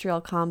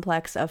industrial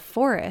complex of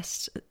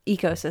forest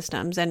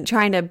ecosystems and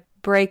trying to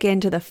break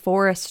into the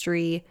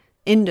forestry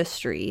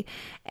industry.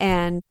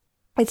 And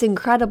it's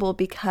incredible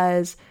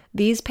because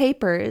these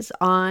papers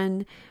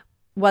on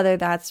whether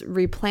that's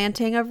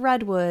replanting of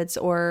redwoods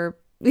or,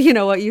 you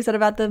know, what you said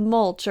about the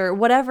mulch or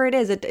whatever it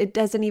is, it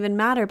doesn't even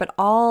matter. But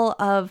all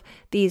of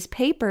these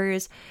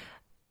papers,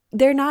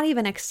 they're not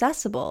even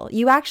accessible.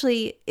 You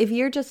actually, if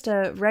you're just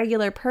a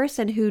regular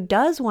person who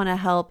does want to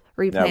help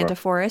replant a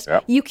forest,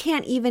 you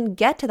can't even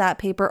get to that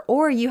paper,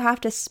 or you have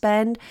to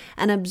spend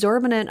an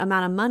exorbitant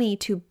amount of money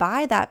to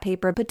buy that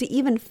paper. But to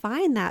even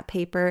find that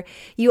paper,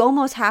 you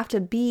almost have to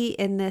be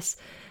in this,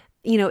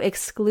 you know,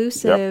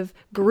 exclusive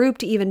group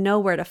to even know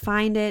where to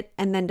find it,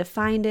 and then to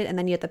find it, and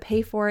then you have to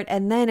pay for it.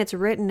 And then it's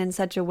written in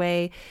such a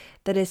way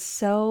that is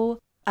so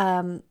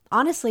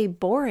honestly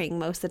boring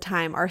most of the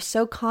time, are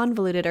so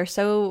convoluted, or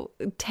so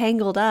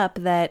tangled up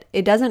that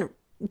it doesn't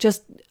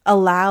just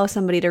allow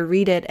somebody to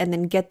read it and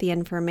then get the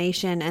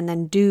information and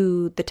then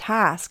do the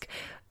task,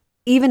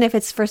 even if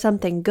it's for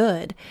something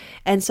good.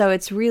 And so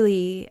it's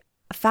really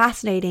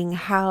fascinating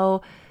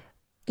how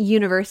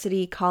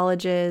university,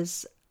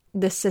 colleges,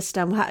 the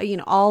system, how, you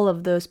know, all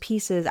of those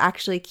pieces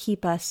actually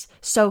keep us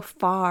so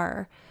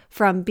far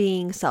from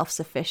being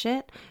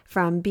self-sufficient,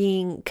 from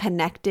being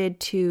connected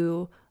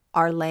to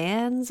our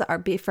lands,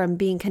 from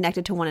being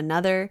connected to one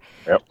another.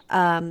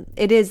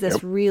 It is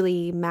this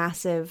really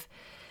massive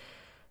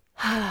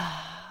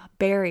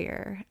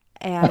barrier.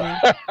 And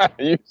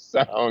you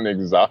sound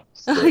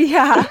exhausted.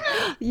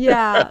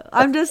 Yeah.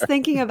 I'm just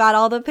thinking about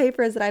all the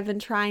papers that I've been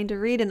trying to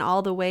read and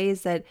all the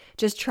ways that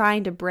just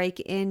trying to break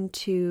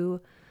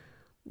into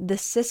the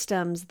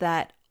systems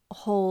that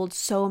hold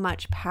so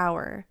much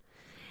power.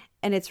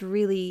 And it's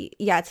really,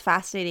 it's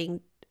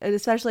fascinating,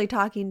 especially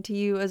talking to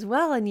you as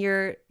well. And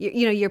you're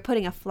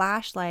putting a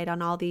flashlight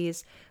on all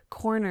these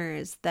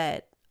corners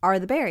that are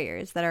the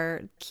barriers that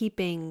are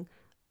keeping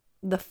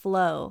the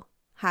flow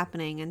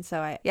happening. And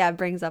so it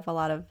brings up a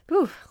lot of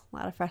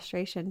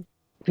frustration.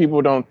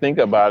 People don't think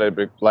about it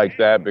like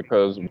that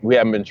because we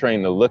haven't been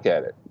trained to look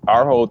at it.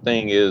 Our whole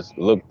thing is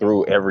look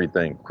through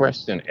everything,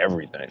 question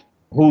everything.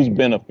 Who's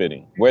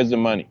benefiting? Where's the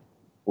money?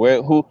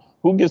 Who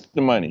gets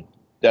the money?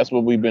 That's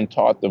what we've been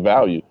taught to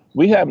value.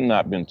 We have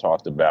not been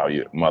taught to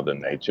value Mother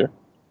Nature.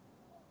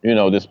 You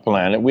know, this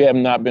planet. We have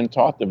not been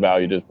taught to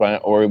value this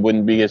planet, or it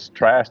wouldn't be as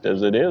trashed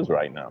as it is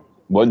right now.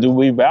 What do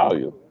we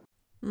value?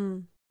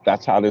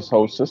 That's how this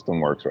whole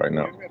system works right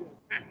now. It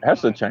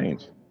has to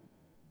change.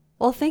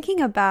 Well, thinking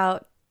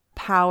about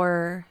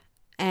power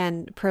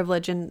and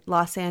privilege in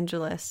Los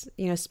Angeles,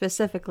 you know,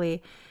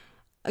 specifically,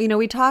 you know,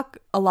 we talk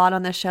a lot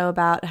on the show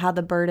about how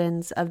the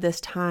burdens of this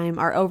time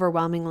are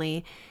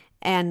overwhelmingly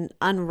and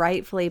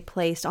unrightfully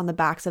placed on the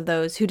backs of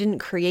those who didn't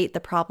create the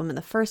problem in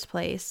the first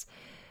place.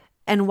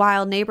 And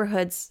while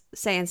neighborhoods,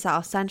 say in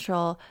South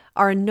Central,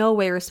 are in no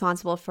way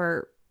responsible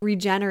for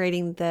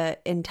regenerating the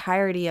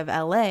entirety of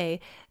LA,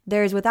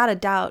 there's without a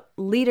doubt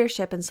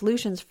leadership and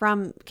solutions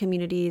from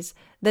communities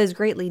that is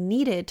greatly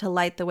needed to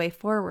light the way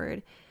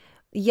forward.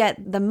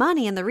 Yet the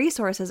money and the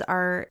resources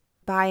are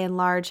by and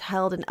large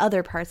held in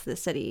other parts of the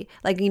city.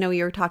 Like, you know,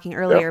 you were talking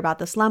earlier about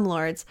the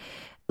slumlords.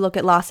 Look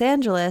at Los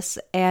Angeles,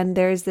 and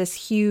there's this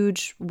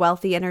huge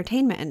wealthy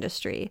entertainment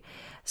industry.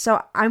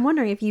 So I'm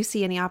wondering if you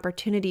see any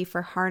opportunity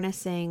for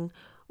harnessing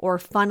or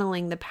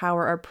funneling the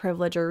power or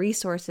privilege or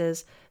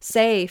resources,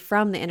 say,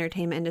 from the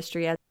entertainment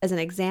industry as an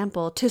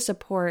example, to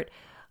support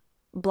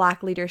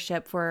Black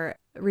leadership for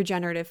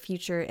regenerative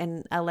future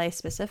in LA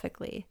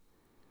specifically.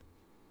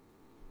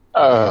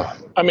 I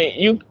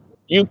mean,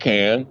 you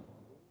can.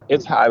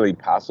 It's highly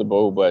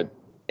possible,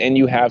 and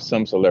you have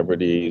some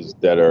celebrities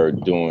that are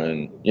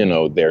doing, you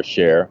know, their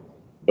share,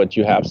 but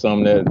you have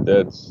some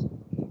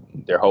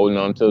they're holding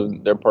on to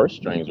their purse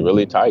strings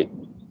really tight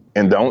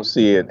and don't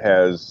see it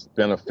as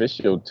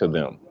beneficial to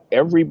them.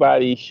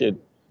 Everybody should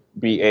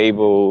be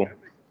able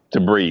to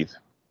breathe.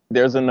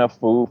 There's enough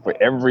food for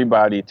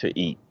everybody to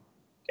eat.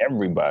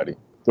 Everybody.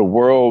 The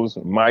world's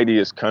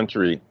mightiest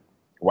country.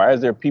 Why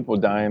is there people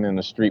dying in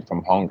the street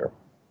from hunger?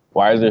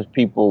 Why is there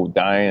people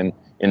dying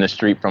in the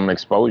street from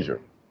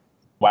exposure?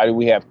 Why do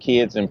we have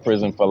kids in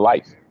prison for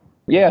life?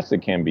 Yes,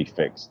 it can be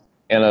fixed.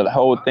 And the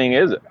whole thing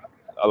is,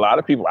 a lot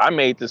of people, I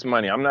made this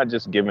money. I'm not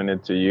just giving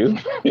it to you.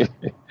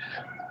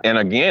 And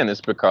again,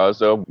 it's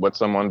because of what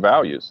someone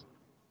values.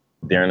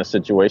 They're in a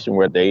situation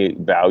where they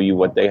value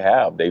what they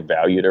have. They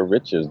value their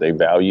riches. They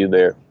value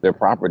their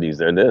properties,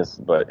 their this.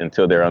 But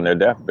until they're on their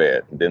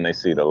deathbed, then they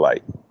see the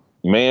light.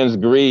 Man's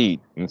greed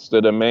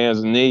instead of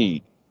man's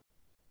need.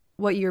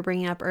 What you were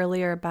bringing up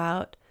earlier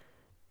about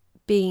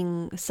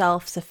being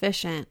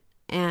self-sufficient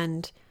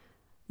and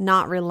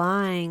not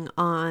relying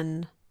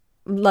on,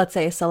 let's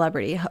say, a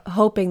celebrity,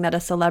 hoping that a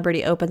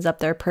celebrity opens up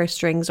their purse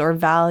strings or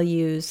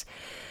values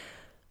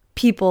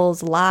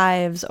people's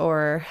lives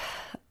or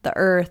the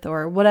earth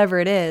or whatever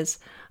it is.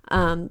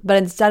 But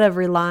instead of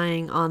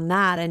relying on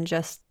that and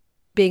just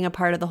being a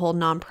part of the whole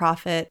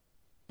nonprofit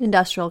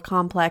industrial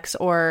complex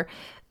or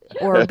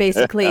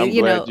basically,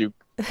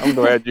 I'm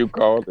glad you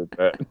called it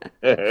that.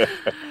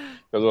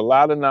 Because a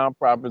lot of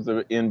nonprofits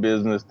are in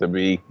business to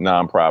be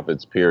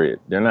nonprofits, period.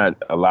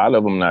 A lot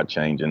of them not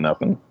changing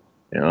nothing,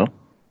 And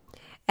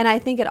I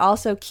think it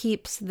also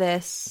keeps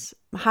this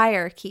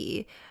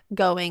hierarchy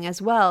going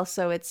as well.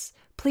 So it's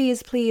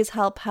please, please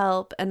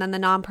help. And then the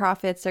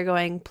nonprofits are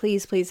going,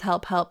 please, please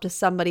help to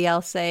somebody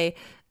else, say,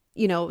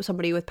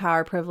 somebody with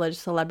power, privilege,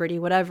 celebrity,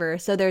 whatever.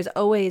 So there's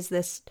always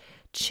this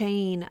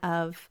chain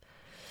of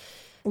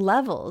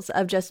levels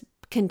of just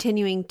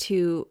continuing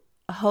to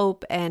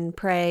hope and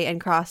pray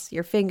and cross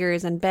your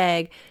fingers and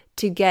beg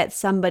to get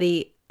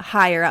somebody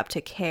higher up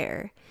to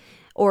care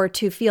or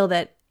to feel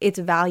that it's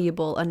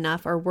valuable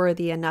enough or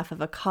worthy enough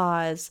of a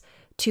cause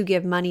to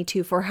give money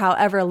to for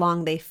however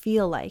long they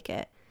feel like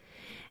it.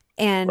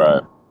 And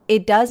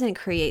It doesn't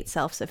create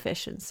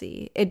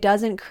self-sufficiency. It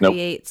doesn't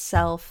create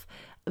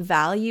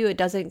self-value. It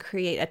doesn't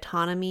create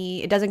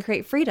autonomy. It doesn't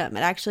create freedom. It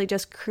actually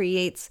just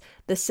creates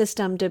the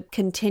system to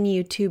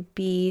continue to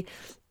be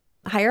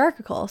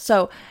hierarchical.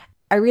 So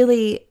I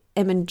really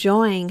am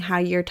enjoying how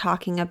you're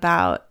talking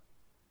about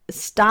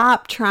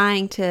stop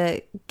trying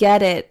to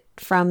get it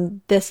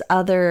from this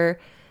other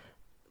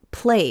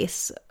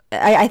place.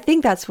 I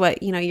think that's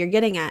what, you're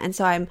getting at. And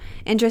so I'm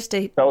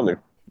interested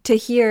to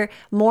hear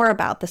more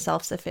about the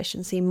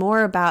self-sufficiency,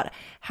 more about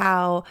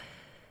how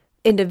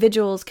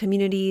individuals,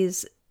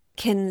 communities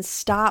can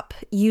stop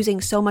using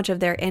so much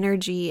of their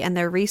energy and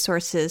their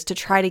resources to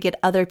try to get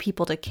other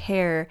people to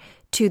care,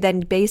 to then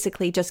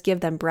basically just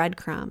give them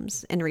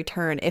breadcrumbs in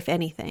return, if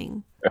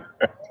anything.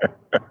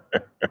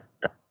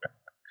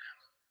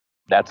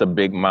 That's a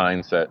big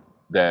mindset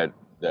that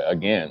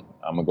again,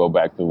 I'm going to go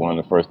back to one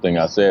of the first things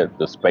I said.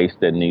 The space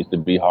that needs to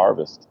be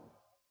harvested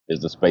is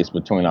the space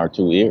between our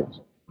two ears.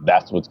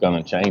 That's what's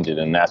going to change it.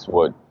 And that's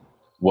what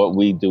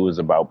we do is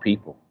about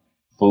people.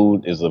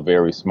 Food is a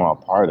very small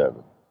part of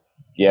it.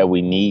 Yeah,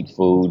 we need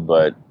food,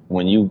 but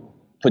when you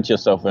put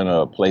yourself in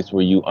a place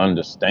where you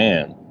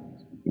understand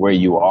where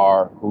you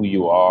are, who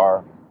you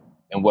are,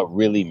 and what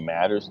really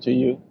matters to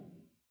you,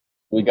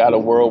 we got a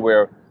world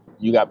where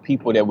you got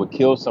people that would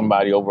kill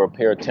somebody over a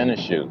pair of tennis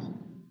shoes.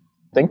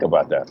 Think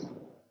about that.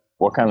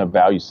 What kind of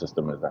value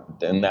system is that?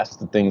 And that's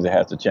the things that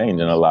has to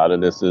change. And a lot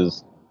of this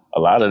is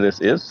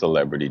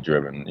celebrity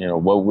driven.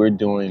 What we're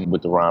doing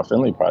with the Ron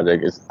Finley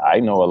Project is, I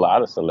know a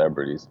lot of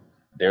celebrities.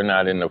 They're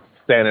not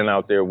standing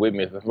out there with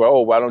me.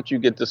 Oh, why don't you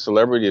get the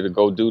celebrity to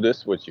go do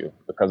this with you?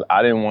 Because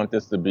I didn't want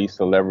this to be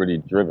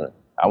celebrity driven.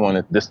 I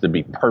wanted this to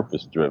be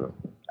purpose driven.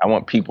 I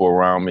want people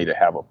around me to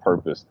have a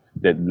purpose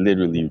that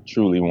literally,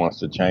 truly wants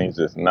to change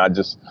this, not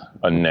just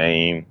a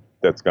name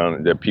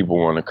that people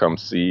want to come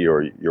see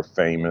or you're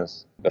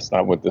famous. That's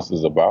not what this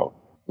is about.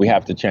 We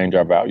have to change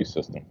our value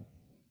system.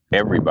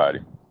 Everybody.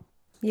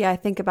 Yeah, I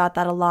think about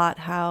that a lot,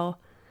 how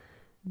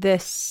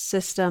this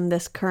system,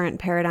 this current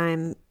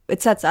paradigm,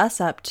 it sets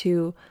us up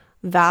to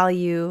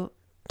value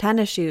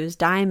tennis shoes,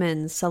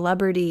 diamonds,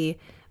 celebrity,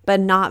 but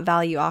not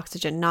value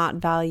oxygen, not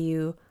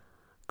value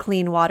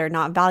clean water,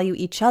 not value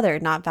each other,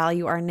 not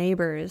value our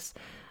neighbors.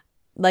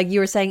 Like you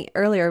were saying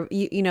earlier,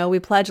 we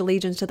pledge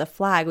allegiance to the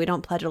flag. We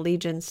don't pledge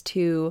allegiance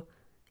to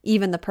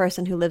even the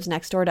person who lives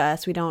next door to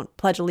us. We don't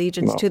pledge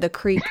allegiance to the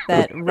creek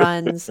that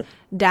runs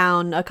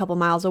down a couple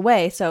miles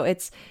away. So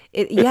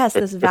yes,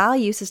 this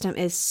value system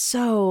it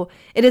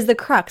is the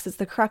crux. It's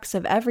the crux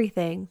of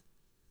everything.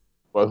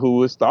 But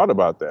who has thought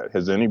about that?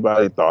 Has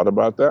anybody thought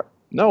about that?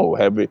 No.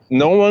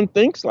 No one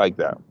thinks like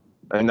that.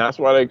 And that's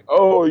why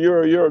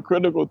you're a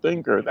critical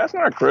thinker. That's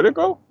not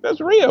critical. That's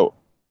real.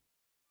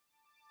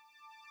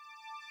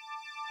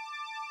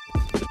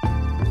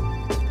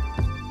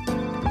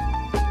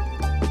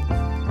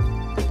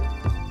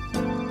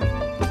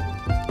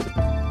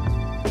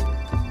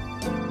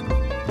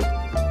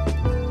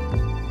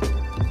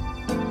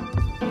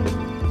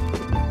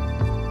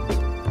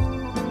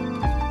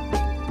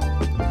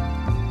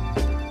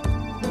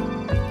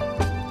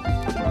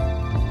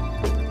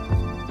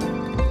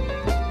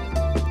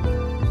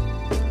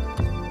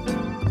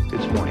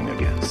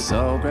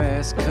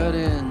 Sawgrass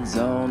cuttings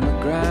on the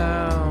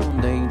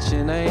ground,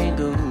 ancient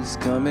angels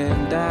coming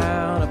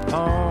down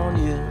upon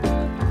you.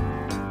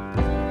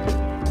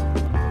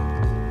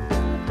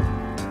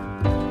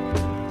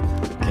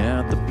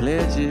 Count the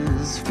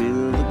pledges,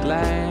 fill the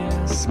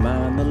glass,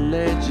 mind the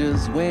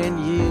ledgers when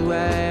you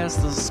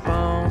ask the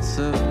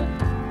sponsor.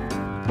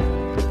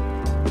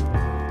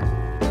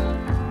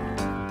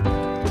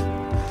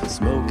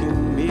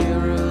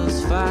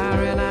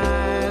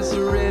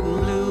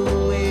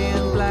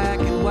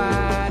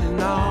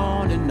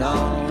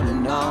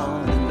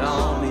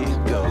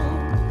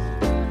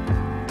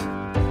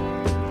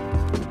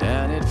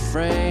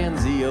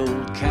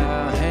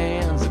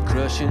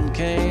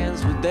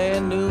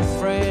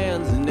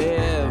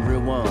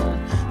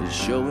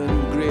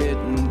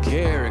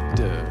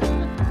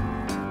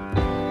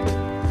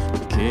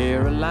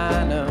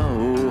 Carolina,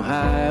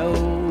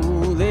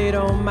 Ohio. They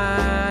don't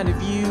mind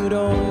if you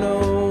don't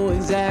know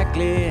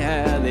exactly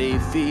how they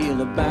feel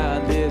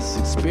about this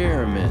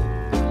experiment.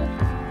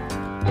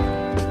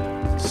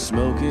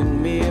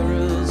 Smoking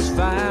mirrors,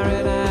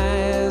 firing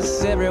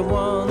eyes,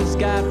 everyone's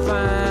got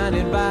fine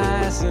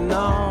advice, and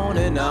on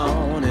and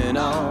on and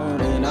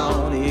on and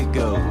on it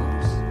goes.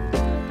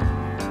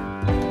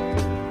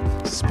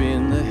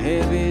 Spin the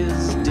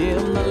heavies,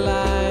 dim the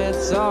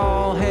lights,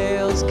 all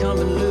hell's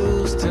coming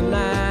loose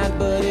tonight,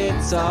 but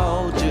it's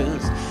all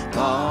just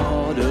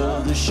part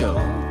of the show.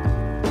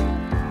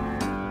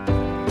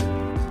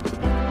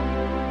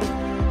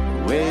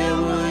 Where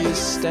were you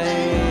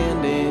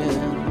standing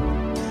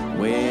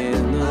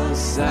when the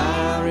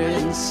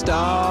sirens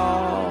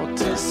start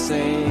to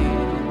sing?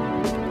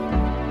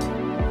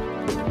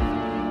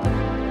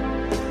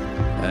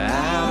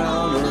 Out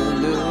on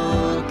the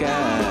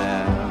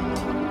lookout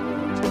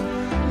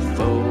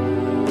for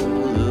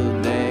the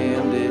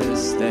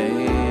damnedest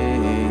thing.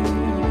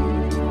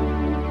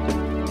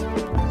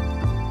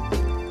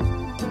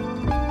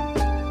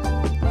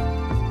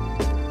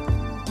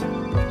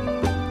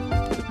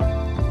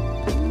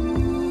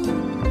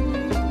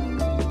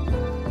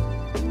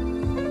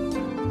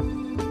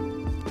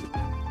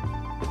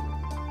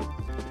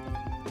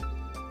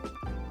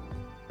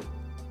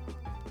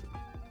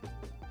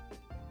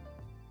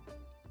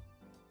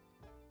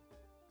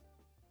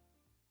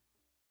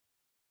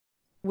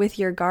 With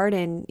your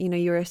garden,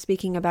 you were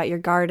speaking about your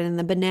garden and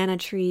the banana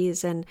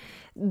trees and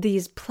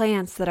these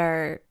plants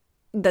that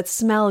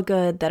smell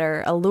good, that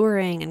are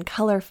alluring and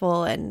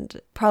colorful and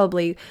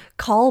probably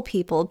call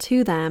people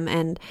to them.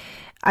 And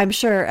I'm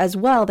sure as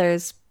well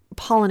there's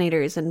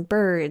pollinators and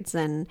birds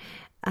and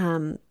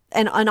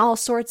all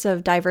sorts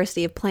of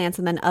diversity of plants,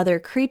 and then other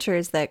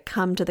creatures that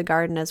come to the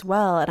garden as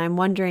well. And I'm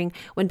wondering,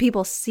 when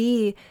people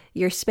see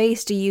your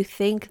space, do you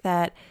think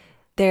that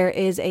there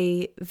is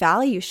a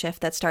value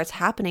shift that starts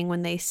happening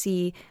when they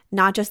see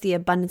not just the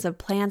abundance of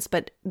plants,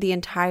 but the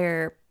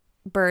entire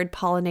bird,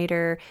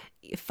 pollinator,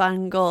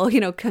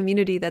 fungal,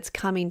 community that's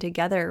coming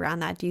together around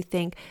that? Do you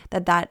think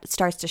that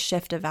starts to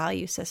shift a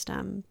value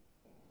system?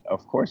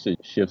 Of course it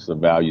shifts the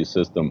value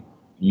system.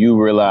 You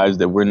realize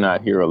that we're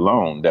not here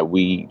alone, that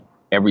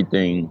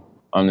everything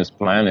on this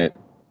planet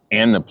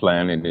and the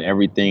planet and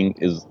everything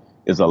is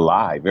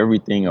alive.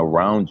 Everything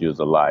around you is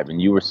alive. And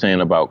you were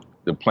saying about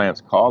the plants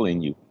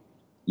calling you.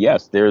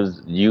 Yes,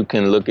 there's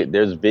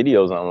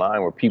videos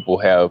online where people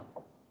have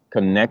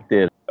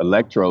connected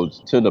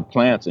electrodes to the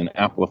plants and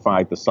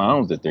amplified the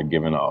sounds that they're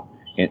giving off.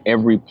 And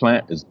every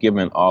plant is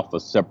giving off a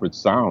separate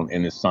sound,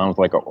 and it sounds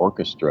like an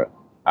orchestra.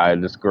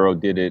 This girl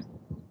did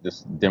this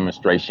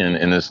demonstration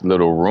in this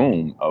little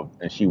room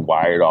and she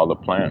wired all the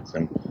plants.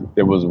 And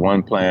there was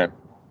one plant,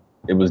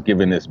 it was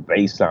giving this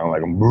bass sound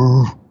like a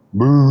boo,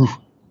 boo,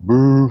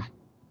 boo.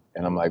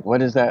 And I'm like,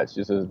 what is that?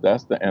 She says,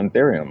 that's the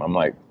anthurium. I'm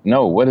like,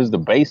 no, what is the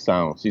bass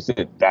sound? She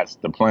said, that's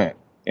the plant.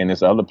 And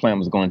this other plant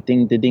was going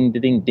ding, da, ding, da,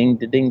 ding, ding,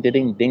 da, ding, da,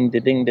 ding, ding,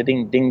 da, ding, da,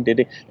 ding, ding, da,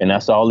 ding. And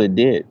that's all it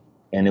did.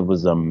 And it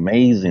was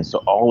amazing. So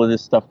all of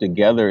this stuff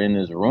together in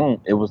this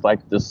room, it was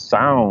like the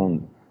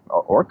sound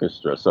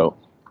orchestra. So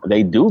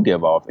they do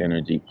give off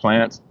energy.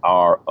 Plants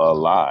are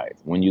alive.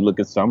 When you look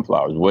at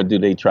sunflowers, what do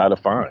they try to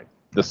find?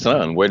 The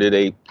sun. Where do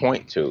they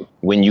point to?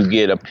 When you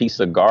get a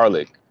piece of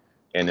garlic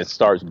and it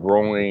starts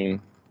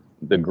growing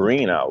the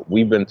green out,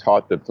 we've been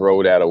taught to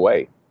throw that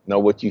away. No,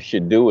 what you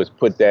should do is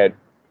put that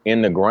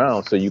in the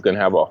ground so you can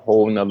have a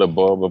whole nother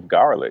bulb of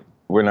garlic.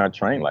 We're not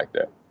trained like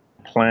that.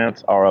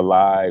 Plants are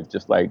alive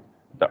just like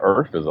the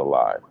earth is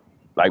alive.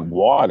 Like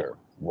water.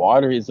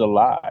 Water is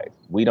alive.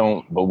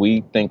 But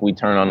we think we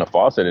turn on the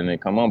faucet and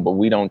it come on, but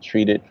we don't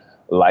treat it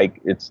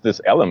like it's this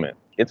element.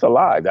 It's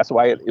alive. That's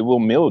why it will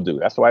mildew.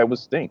 That's why it will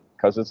stink,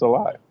 because it's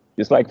alive.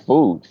 It's like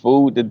food.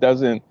 Food that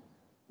doesn't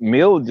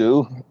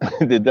mildew,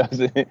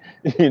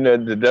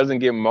 that doesn't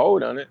get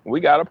mold on it, we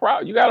got a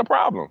problem. You got a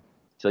problem.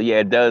 So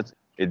yeah,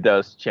 it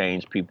does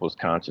change people's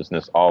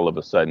consciousness all of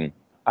a sudden.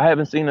 I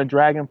haven't seen a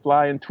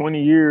dragonfly in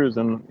 20 years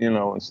and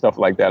stuff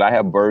like that. I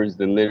have birds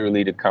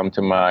that come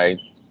to my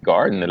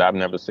garden that I've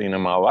never seen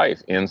in my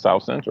life in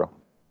South Central.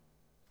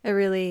 It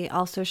really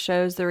also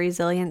shows the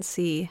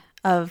resiliency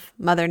of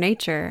Mother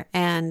Nature,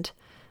 and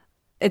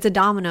it's a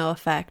domino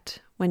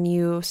effect. When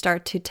you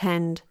start to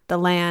tend the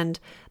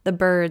land, the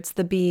birds,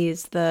 the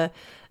bees, the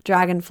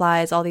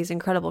dragonflies, all these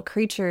incredible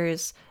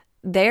creatures,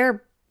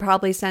 they're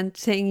probably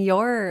sensing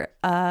your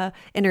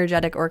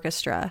energetic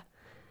orchestra.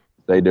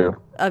 They do.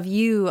 Of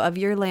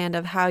your land,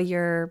 of how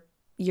you're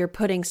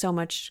putting so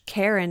much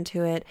care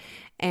into it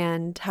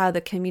and how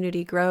the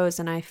community grows.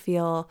 And I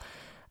feel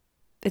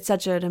it's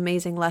such an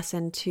amazing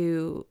lesson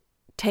to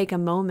take a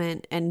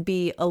moment and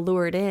be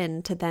allured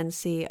in to then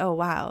see, oh,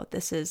 wow,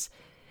 this is...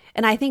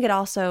 And I think it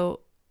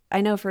also... I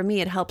know for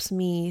me, it helps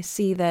me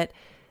see that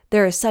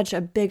there is such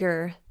a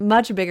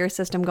much bigger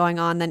system going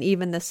on than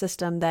even the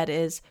system that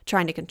is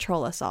trying to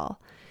control us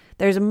all.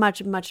 There's a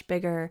much, much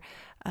bigger...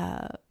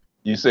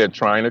 You said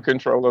trying to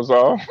control us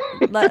all?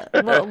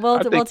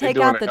 We'll take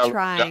out the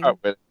trying.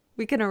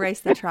 We can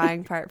erase the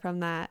trying part from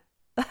that.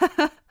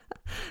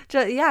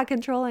 Yeah,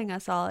 controlling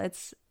us all.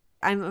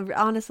 I'm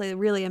honestly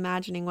really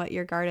imagining what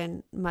your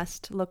garden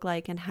must look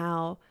like and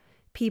how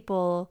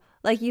people,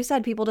 like you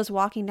said, people just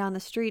walking down the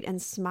street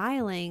and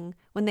smiling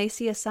when they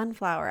see a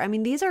sunflower. I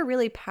mean, these are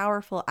really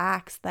powerful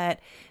acts that,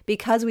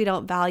 because we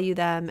don't value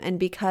them and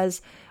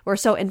because we're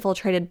so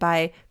infiltrated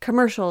by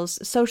commercials,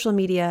 social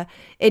media,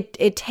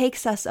 it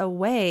takes us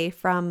away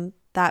from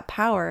that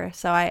power.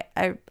 So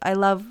I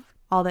love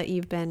all that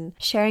you've been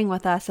sharing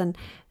with us. And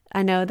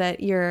I know that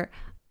you're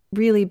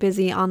really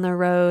busy on the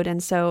road.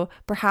 And so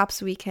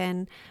perhaps we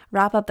can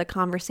wrap up the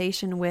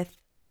conversation with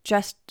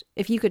just,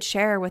 if you could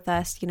share with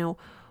us,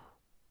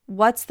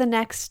 what's the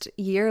next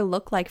year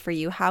look like for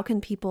you? How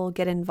can people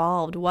get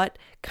involved? What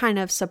kind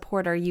of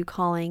support are you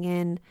calling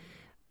in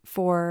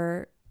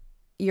for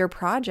your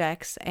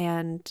projects?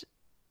 And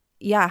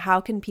yeah,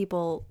 how can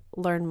people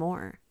learn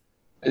more?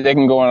 They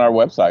can go on our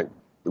website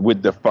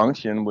with the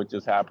function, which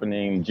is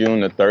happening June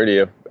the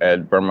 30th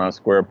at Vermont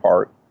Square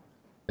Park.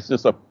 It's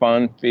just a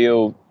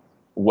fun-filled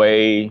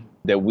way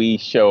that we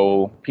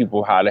show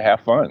people how to have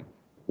fun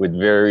with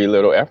very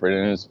little effort,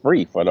 and it's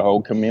free for the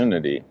whole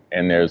community.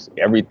 And there's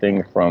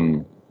everything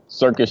from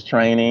circus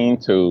training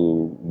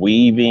to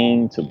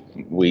weaving to,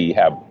 we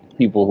have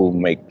people who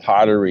make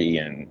pottery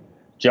and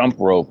jump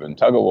rope and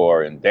tug of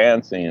war and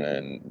dancing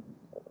and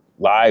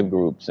live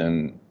groups.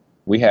 And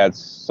we had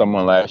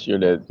someone last year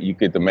that you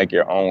get to make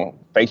your own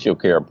facial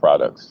care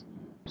products.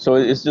 So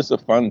it's just a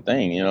fun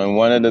thing,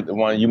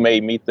 and you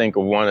made me think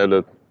of one of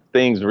the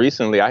things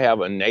recently. I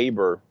have a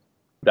neighbor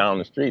down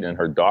the street and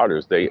her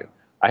daughters,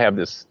 I have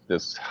this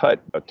hut,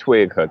 a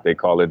twig hut, they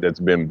call it, that's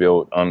been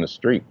built on the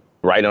street,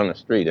 right on the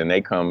street. And they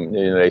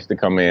used to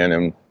come in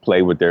and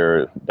play with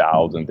their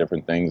dolls and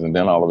different things. And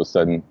then all of a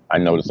sudden I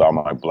noticed all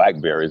my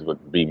blackberries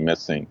would be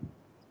missing.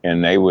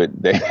 And they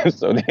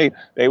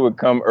would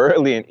come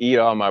early and eat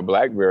all my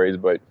blackberries.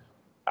 But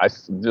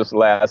just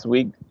last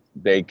week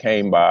they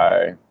came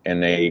by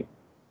and they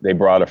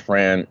brought a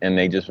friend and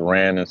they just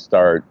ran and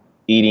started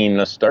eating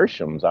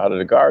nasturtiums out of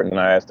the garden.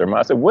 I asked her,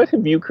 I said, what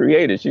have you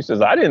created? She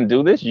says, I didn't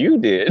do this, you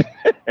did.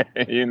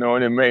 And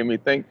it made me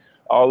think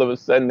all of a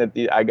sudden that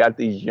I got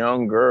these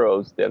young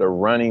girls that are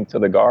running to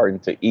the garden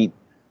to eat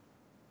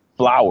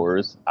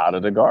flowers out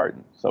of the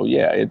garden. So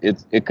yeah,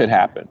 it could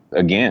happen.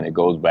 Again, it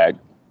goes back,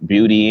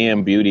 beauty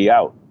in, beauty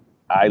out.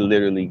 I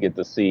literally get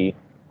to see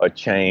a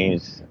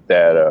change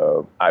that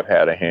I've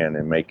had a hand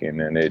in making,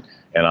 and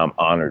I'm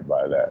honored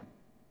by that.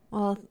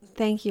 Well,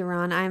 thank you,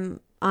 Ron. I'm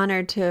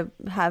honored to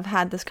have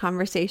had this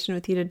conversation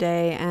with you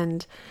today,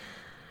 and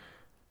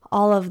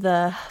all of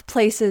the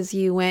places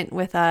you went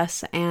with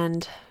us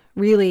and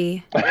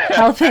really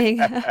helping.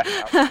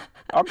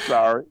 I'm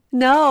sorry.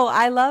 No,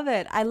 I love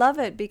it. I love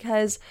it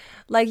because,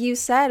 like you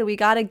said, we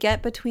got to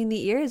get between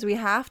the ears. We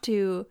have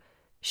to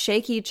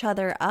shake each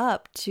other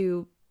up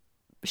to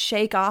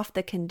shake off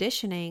the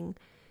conditioning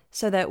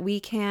so that we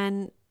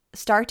can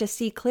start to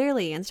see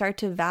clearly and start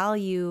to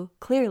value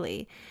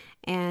clearly.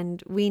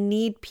 And we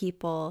need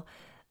people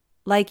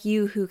like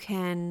you who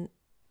can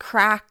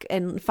crack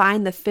and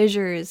find the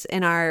fissures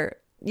in our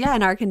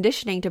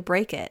conditioning to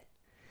break it.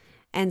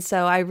 And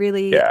so I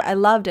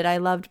loved it. I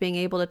loved being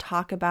able to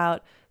talk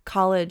about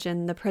college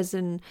and the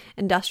prison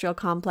industrial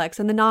complex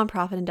and the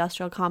nonprofit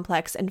industrial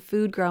complex and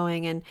food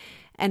growing.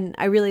 And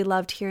I really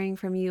loved hearing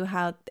from you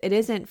how it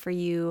isn't for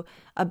you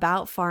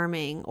about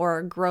farming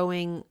or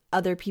growing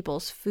other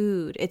people's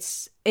food.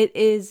 It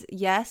is,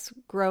 yes,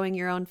 growing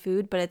your own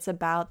food, but it's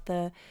about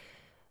the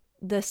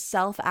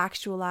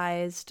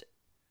self-actualized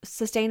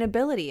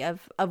sustainability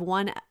of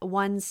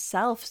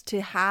oneself,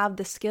 to have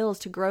the skills,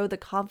 to grow the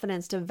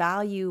confidence, to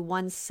value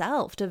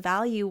oneself, to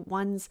value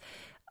one's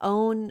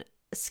own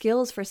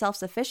skills for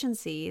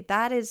self-sufficiency.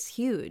 That is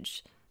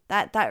huge.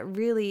 That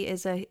really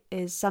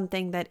is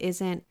something that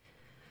isn't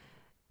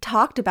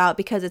talked about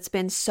because it's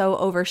been so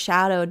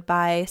overshadowed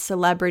by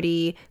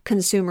celebrity,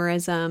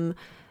 consumerism,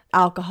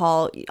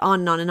 alcohol,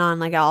 on and on,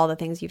 like all the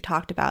things you've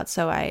talked about.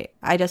 So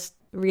I just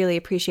really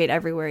appreciate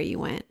everywhere you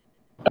went.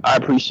 I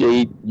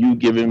appreciate you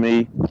giving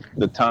me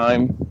the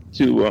time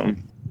to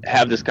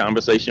have this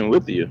conversation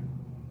with you.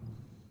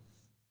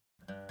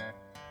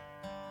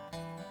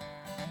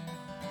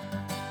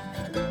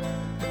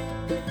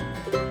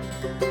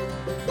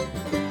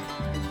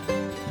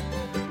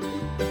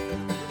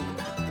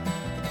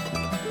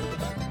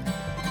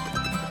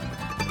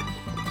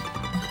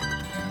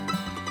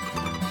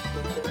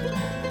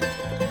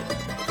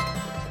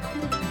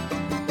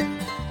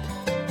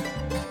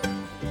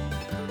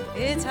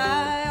 It's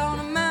high on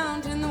a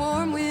mountain, the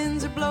warm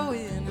winds are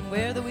blowing, and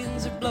where the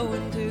winds are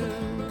blowing to,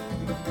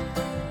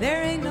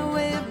 there ain't no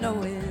way of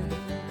knowing.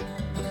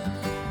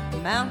 The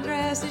mountain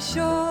grass is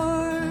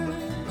short,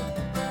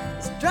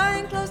 it's dry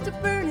and close to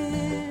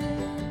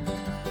burning,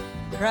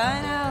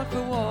 crying out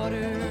for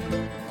water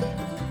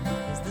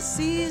as the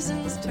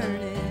season's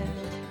turning.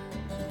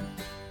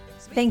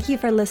 Thank you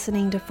for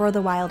listening to For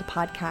the Wild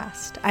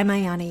podcast. I'm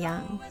Ayana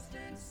Young.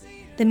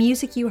 The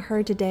music you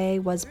heard today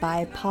was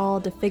by Paul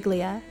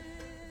DeFiglia,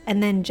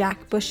 and then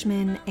Jack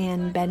Bushman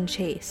and Ben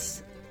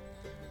Chase.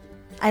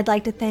 I'd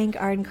like to thank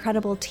our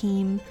incredible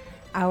team,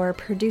 our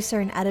producer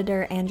and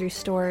editor, Andrew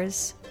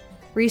Storrs,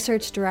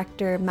 research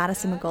director,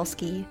 Madison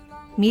Mogulski,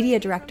 media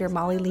director,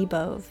 Molly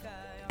Lebove,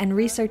 and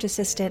research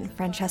assistant,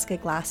 Francesca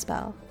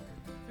Glassbell.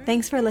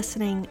 Thanks for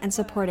listening and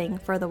supporting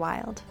For the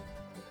Wild.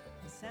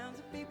 Sounds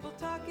of people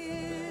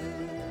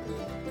talking,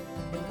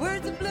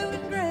 words of blue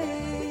and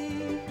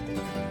gray,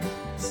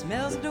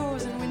 smells of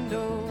doors and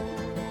windows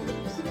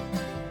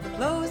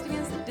closed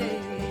against the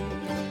day,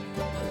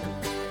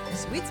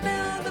 sweet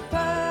smell of the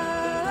pines,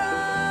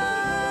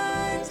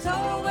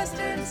 tall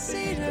western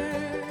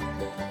cedar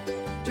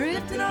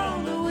drifting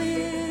on the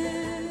wind.